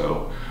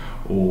also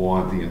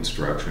want the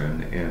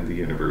instruction and the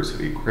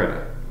university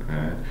credit,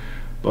 right?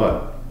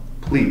 But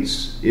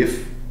please,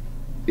 if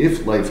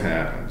life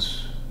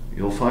happens,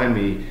 you'll find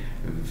me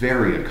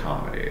very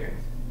accommodating.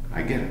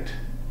 I get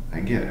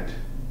it,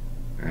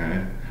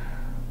 right?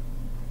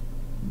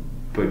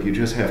 But you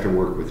just have to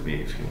work with me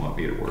if you want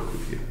me to work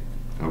with you,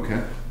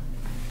 okay?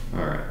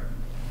 All right.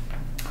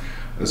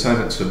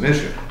 Assignment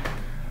submission.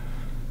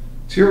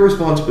 It's your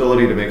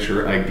responsibility to make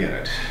sure I get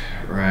it,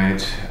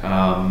 right?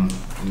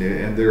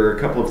 And there are a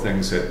couple of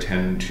things that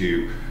tend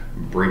to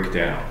break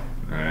down,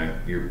 right?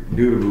 You're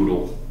new to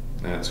Moodle,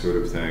 that sort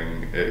of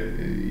thing.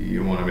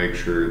 You want to make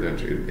sure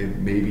that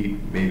maybe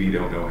you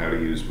don't know how to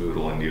use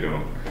Moodle and you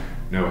don't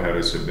know how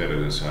to submit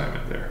an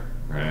assignment there,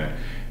 right?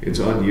 It's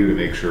on you to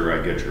make sure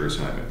I get your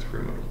assignment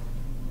through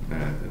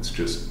Moodle. It's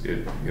just,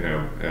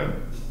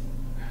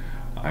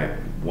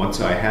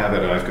 once I have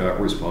it, I've got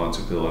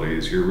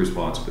responsibilities. Your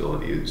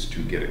responsibility is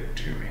to get it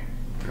to me,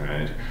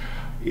 right?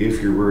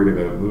 If you're worried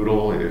about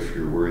Moodle, if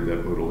you're worried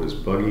that Moodle is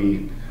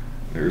buggy,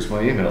 there's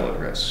my email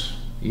address.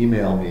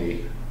 Email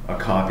me a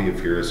copy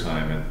of your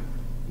assignment.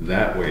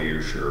 That way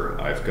you're sure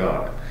I've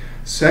got it.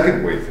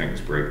 Second way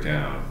things break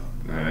down,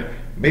 right?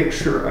 Make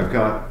sure I've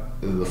got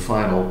the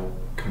final,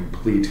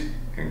 complete,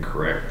 and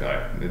correct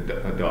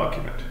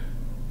document.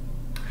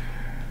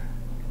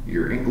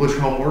 Your English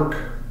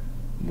homework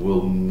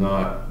will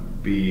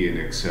not be an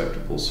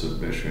acceptable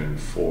submission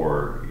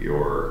for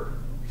your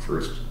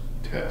first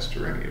test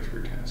or any of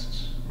your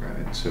tests,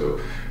 right? So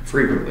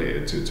frequently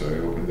it's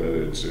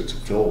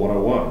Phil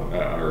 101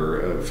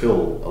 or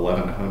Phil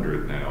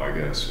 1100 now, I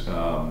guess.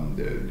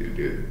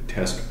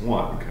 Test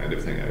 1 kind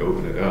of thing. I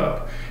open it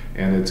up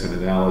and it's an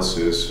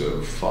analysis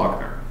of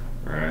Faulkner,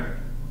 right?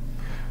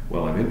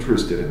 Well, I'm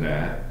interested in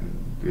that.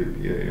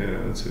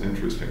 It's an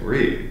interesting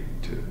read.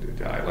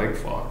 I like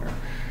Faulkner,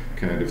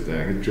 kind of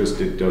thing.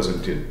 It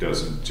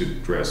doesn't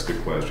address the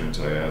questions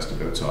I asked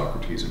about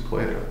Socrates and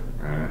Plato,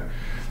 right?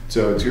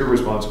 So it's your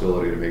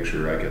responsibility to make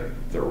sure I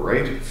get the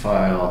right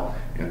file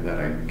and that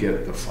I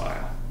get the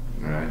file,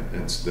 right?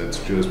 That's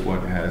just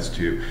what has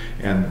to,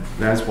 and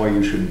that's why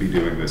you shouldn't be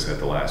doing this at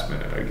the last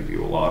minute. I give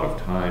you a lot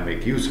of time,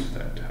 make use of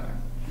that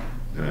time,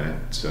 right?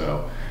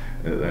 So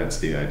that's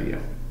the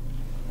idea,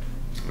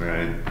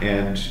 right?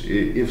 And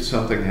if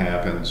something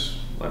happens,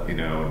 let me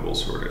know and we'll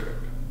sort it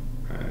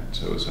out, right?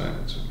 So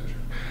assignment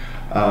submission.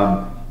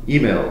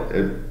 Email,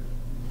 a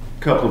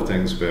couple of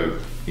things about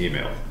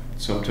email.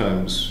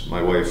 Sometimes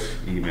my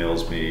wife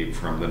emails me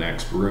from the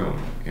next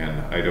room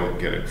and I don't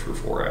get it for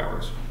 4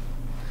 hours.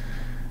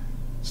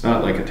 It's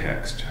not like a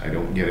text. I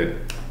don't get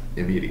it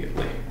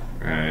immediately,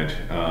 right?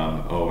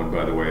 Oh, and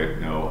by the way,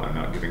 no, I'm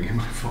not giving you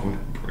my phone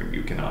number and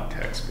you cannot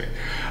text me.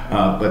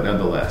 But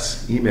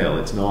nonetheless, email,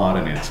 it's not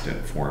an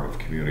instant form of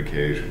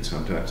communication.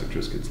 Sometimes it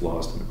just gets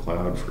lost in the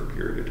cloud for a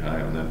period of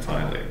time and then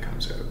finally it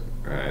comes out,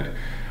 right?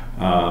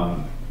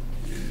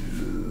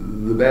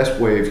 The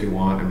best way if you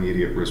want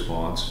immediate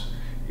response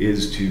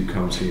is to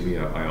come see me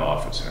at my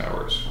office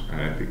hours,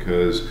 right?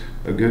 Because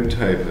a good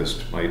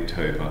typist might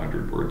type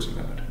 100 words a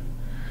minute.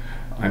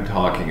 I'm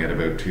talking at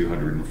about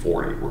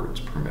 240 words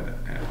per minute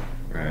now,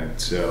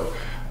 right? So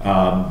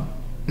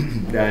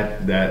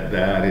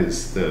that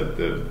is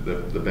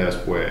the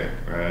best way,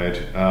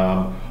 right?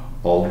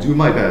 I'll do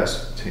my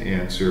best to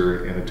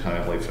answer in a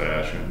timely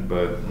fashion,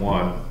 but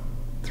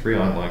 3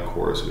 online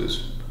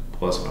courses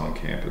plus an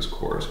on-campus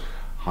course,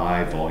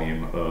 high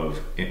volume of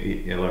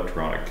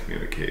electronic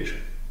communication,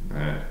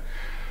 right?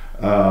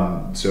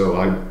 So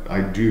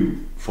I do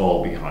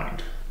fall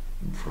behind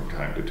from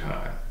time to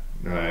time,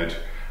 right?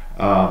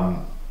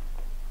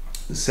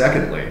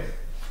 Secondly,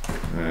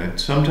 right,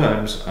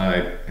 sometimes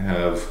I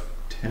have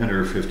 10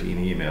 or 15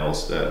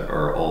 emails that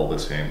are all the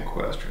same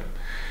question.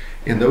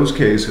 In those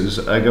cases,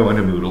 I go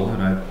into Moodle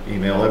and I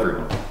email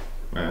everyone.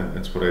 Right?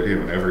 That's what I do,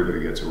 and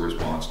everybody gets a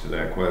response to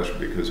that question,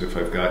 because if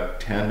I've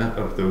got 10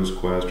 of those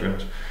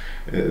questions,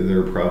 there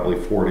are probably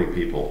 40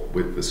 people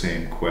with the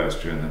same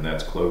question, and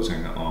that's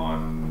closing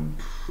on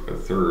a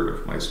third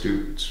of my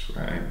students,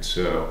 right?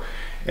 So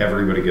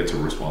everybody gets a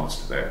response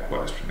to that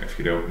question. If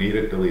you don't need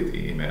it, delete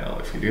the email.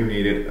 If you do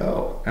need it,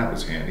 oh, that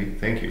was handy.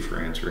 Thank you for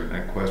answering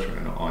that question,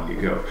 and on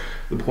you go.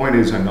 The point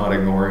is, I'm not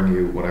ignoring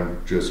you. What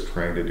I'm just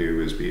trying to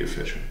do is be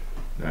efficient,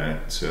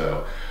 right?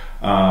 So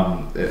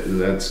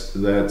that's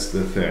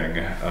the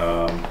thing.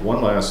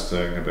 One last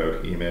thing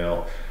about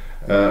email.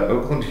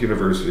 Oakland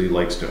University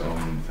likes to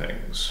own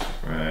things,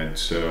 right?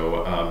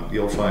 So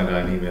you'll find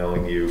I'm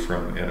emailing you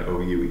from an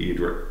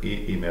OU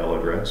email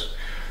address.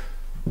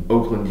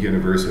 Oakland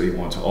University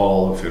wants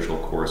all official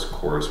course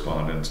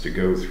correspondence to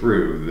go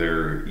through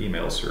their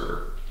email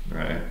server,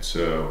 right?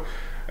 So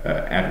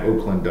at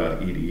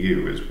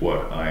oakland.edu is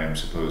what I am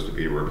supposed to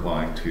be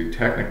replying to.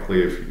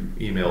 Technically, if you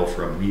email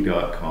from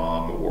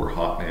me.com or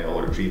Hotmail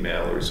or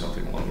Gmail or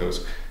something along those,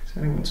 does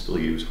anyone still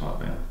use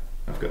Hotmail?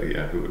 I've got a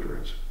Yahoo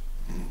address.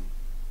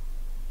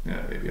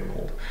 Yeah, maybe I'm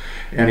old.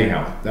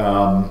 Anyhow,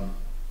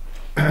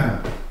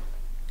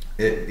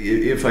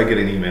 if I get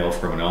an email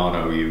from a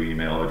non-OU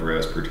email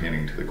address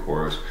pertaining to the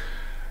course,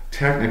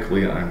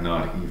 technically I'm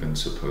not even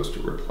supposed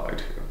to reply to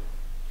it.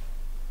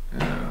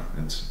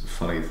 It's a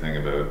funny thing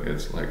about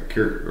it's like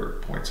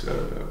Kierkegaard points out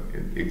about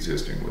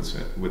existing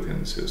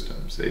within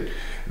systems.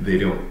 They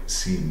don't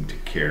seem to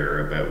care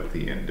about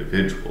the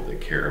individual. They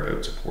care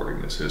about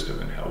supporting the system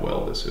and how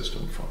well the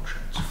system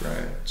functions,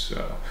 right?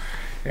 So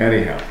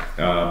anyhow,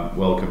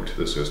 welcome to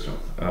the system.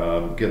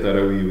 Get that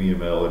OU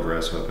email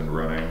address up and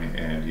running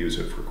and use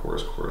it for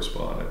course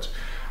correspondence.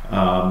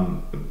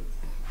 While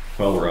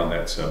we're on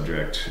that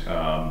subject,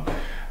 I'm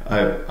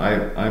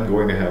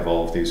going to have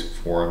all of these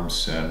forums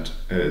set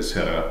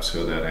up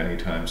so that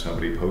anytime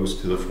somebody posts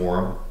to the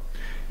forum,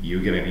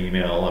 you get an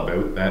email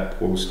about that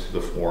post to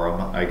the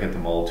forum. I get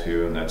them all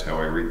too, and that's how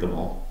I read them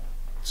all.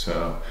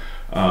 So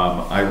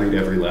I read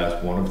every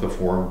last one of the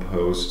forum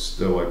posts,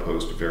 though I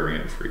post very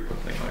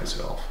infrequently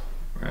myself.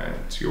 Right?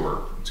 It's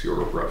your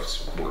rough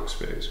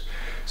workspace.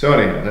 So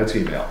anyhow, that's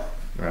email.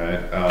 Right?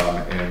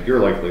 And you're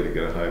likely to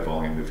get a high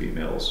volume of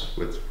emails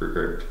with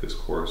regard to this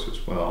course as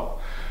well.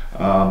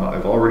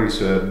 I've already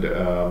said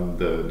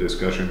the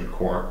discussion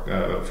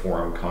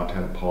forum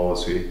content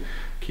policy,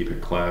 keep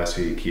it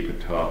classy, keep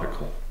it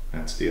topical.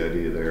 That's the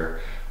idea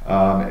there.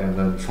 And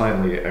then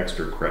finally,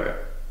 extra credit.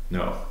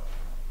 No,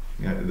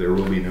 there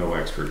will be no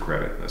extra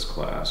credit in this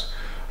class.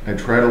 I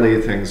try to lay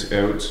things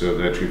out so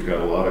that you've got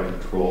a lot of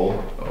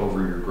control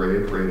over your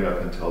grade right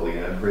up until the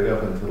end, right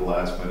up until the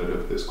last minute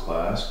of this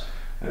class.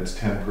 That's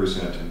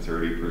 10% and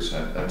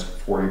 30%. That's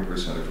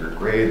 40% of your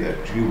grade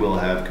that you will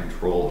have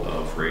control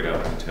of right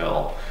up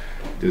until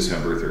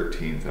December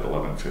 13th at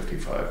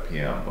 11:55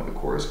 p.m. when the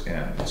course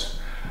ends.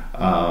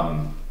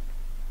 I'm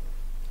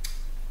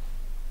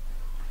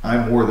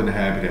more than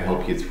happy to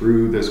help you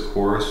through this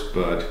course,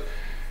 but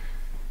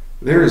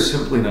there is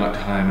simply not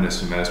time in a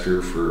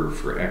semester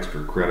for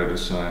extra credit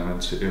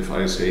assignments. If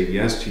I say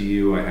yes to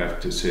you, I have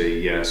to say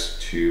yes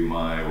to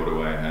my, what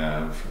do I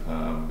have?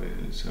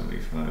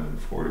 75 and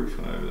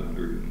 45,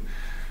 100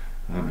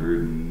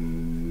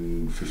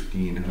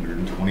 115,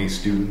 120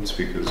 students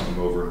because I'm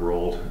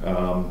over-enrolled.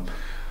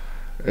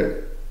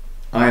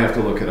 I have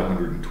to look at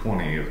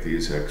 120 of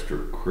these extra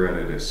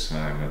credit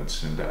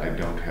assignments, and I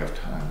don't have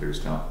time.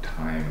 There's not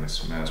time in a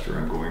semester.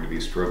 I'm going to be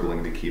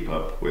struggling to keep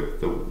up with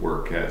the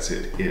work as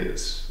it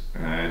is,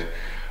 right?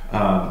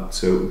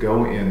 So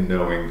go in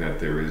knowing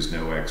that there is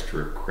no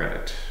extra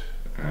credit,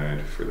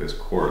 right, for this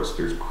course.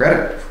 There's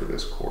credit for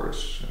this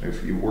course.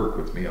 If you work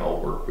with me,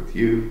 I'll work with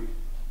you,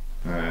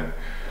 right?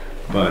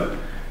 But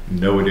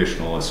no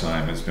additional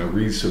assignments, no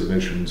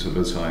resubmissions of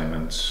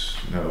assignments,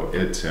 no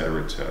et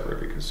cetera,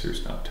 because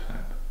there's not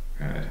time.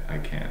 Right? I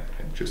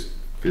just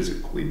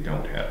physically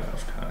don't have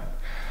enough time.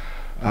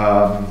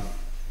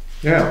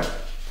 Yeah,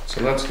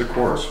 so that's the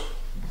course.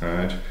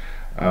 Right?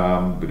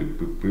 Your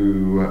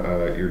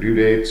due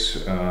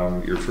dates,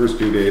 your first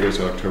due date is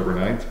October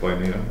 9th by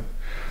noon.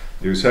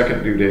 Your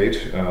second due date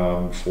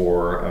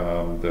for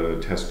the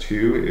test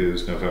 2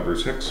 is November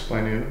 6th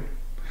by noon.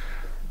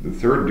 The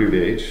third due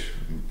date,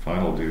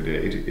 final due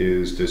date,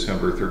 is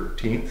December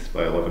 13th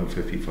by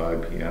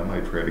 11:55 p.m. I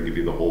try to give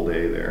you the whole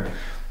day there.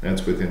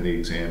 That's within the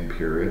exam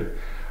period.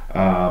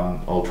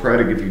 I'll try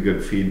to give you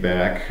good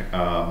feedback.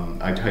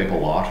 I type a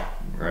lot,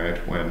 right,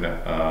 when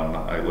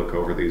I look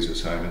over these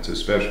assignments,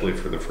 especially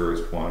for the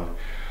first one.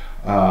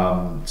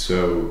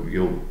 So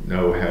you'll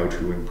know how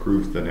to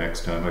improve the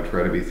next time. I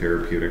try to be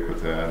therapeutic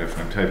with that. If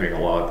I'm typing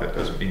a lot, that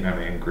doesn't mean I'm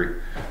angry,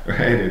 right?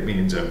 It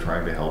means I'm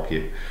trying to help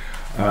you.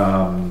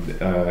 And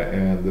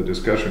the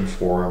discussion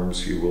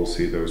forums, you will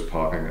see those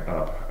popping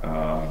up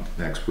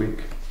next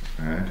week,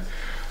 right?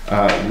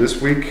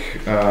 This week,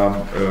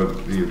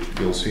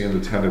 you'll see in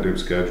the tentative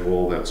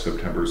schedule that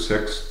September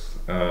 6th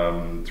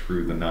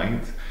through the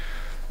 9th.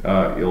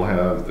 You'll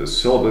have the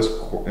syllabus,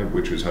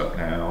 which is up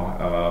now,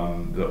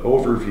 the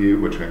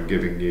overview, which I'm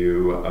giving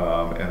you,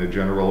 and a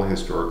general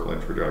historical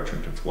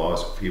introduction to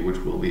philosophy, which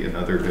will be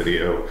another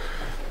video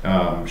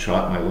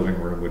shot in my living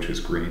room, which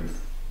is green.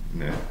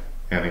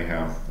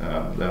 Anyhow,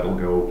 that'll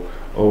go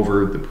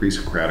over the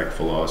pre-Socratic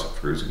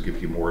philosophers and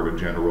give you more of a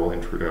general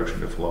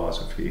introduction to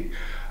philosophy.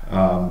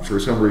 For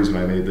some reason,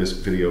 I made this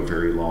video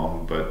very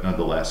long, but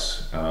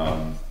nonetheless,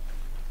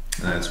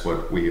 that's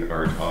what we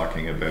are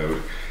talking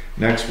about.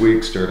 Next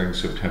week, starting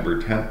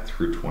September 10th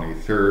through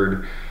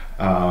 23rd,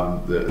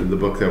 the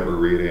book that we're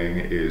reading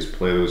is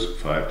Plato's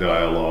 5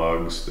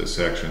 Dialogues, the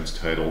section's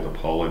titled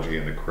Apology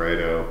and the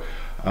Credo.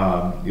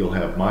 You'll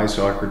have my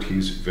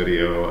Socrates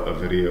video, a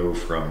video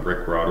from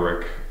Rick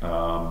Roderick,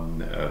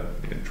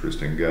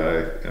 interesting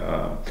guy.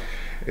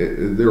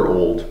 They're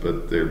old,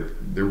 but they're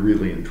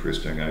really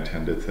interesting, I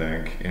tend to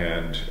think.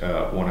 And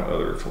one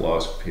other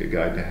philosophy, A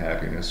Guide to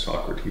Happiness,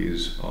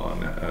 Socrates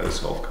on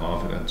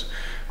self-confidence,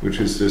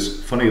 which is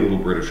this funny little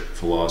British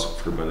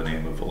philosopher by the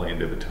name of Alain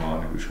de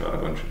Botton, who shot a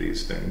bunch of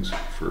these things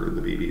for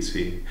the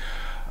BBC.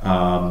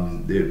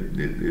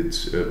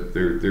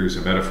 There's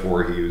a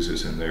metaphor he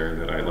uses in there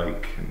that I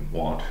like and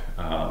want,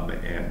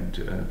 and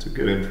it's a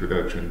good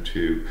introduction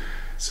to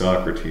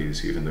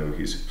Socrates, even though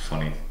he's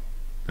funny.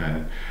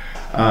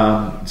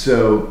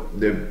 So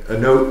a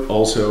note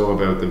also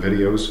about the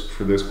videos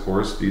for this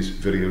course. These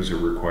videos are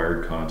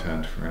required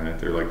content, right?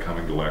 They're like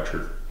coming to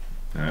lecture.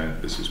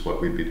 This is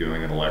what we'd be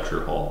doing in a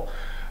lecture hall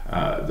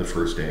the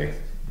first day.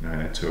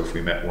 Right? So if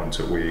we met once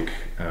a week,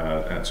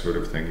 that sort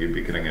of thing, you'd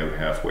be getting out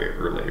halfway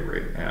early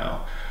right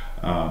now.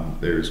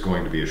 There's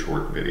going to be a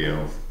short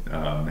video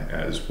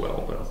as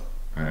well, though.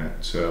 Right?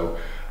 So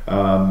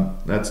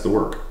that's the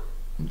work.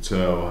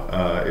 So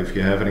if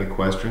you have any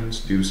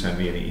questions, do send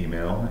me an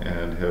email,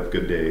 and have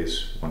good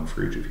days, one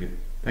for each of you.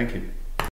 Thank you.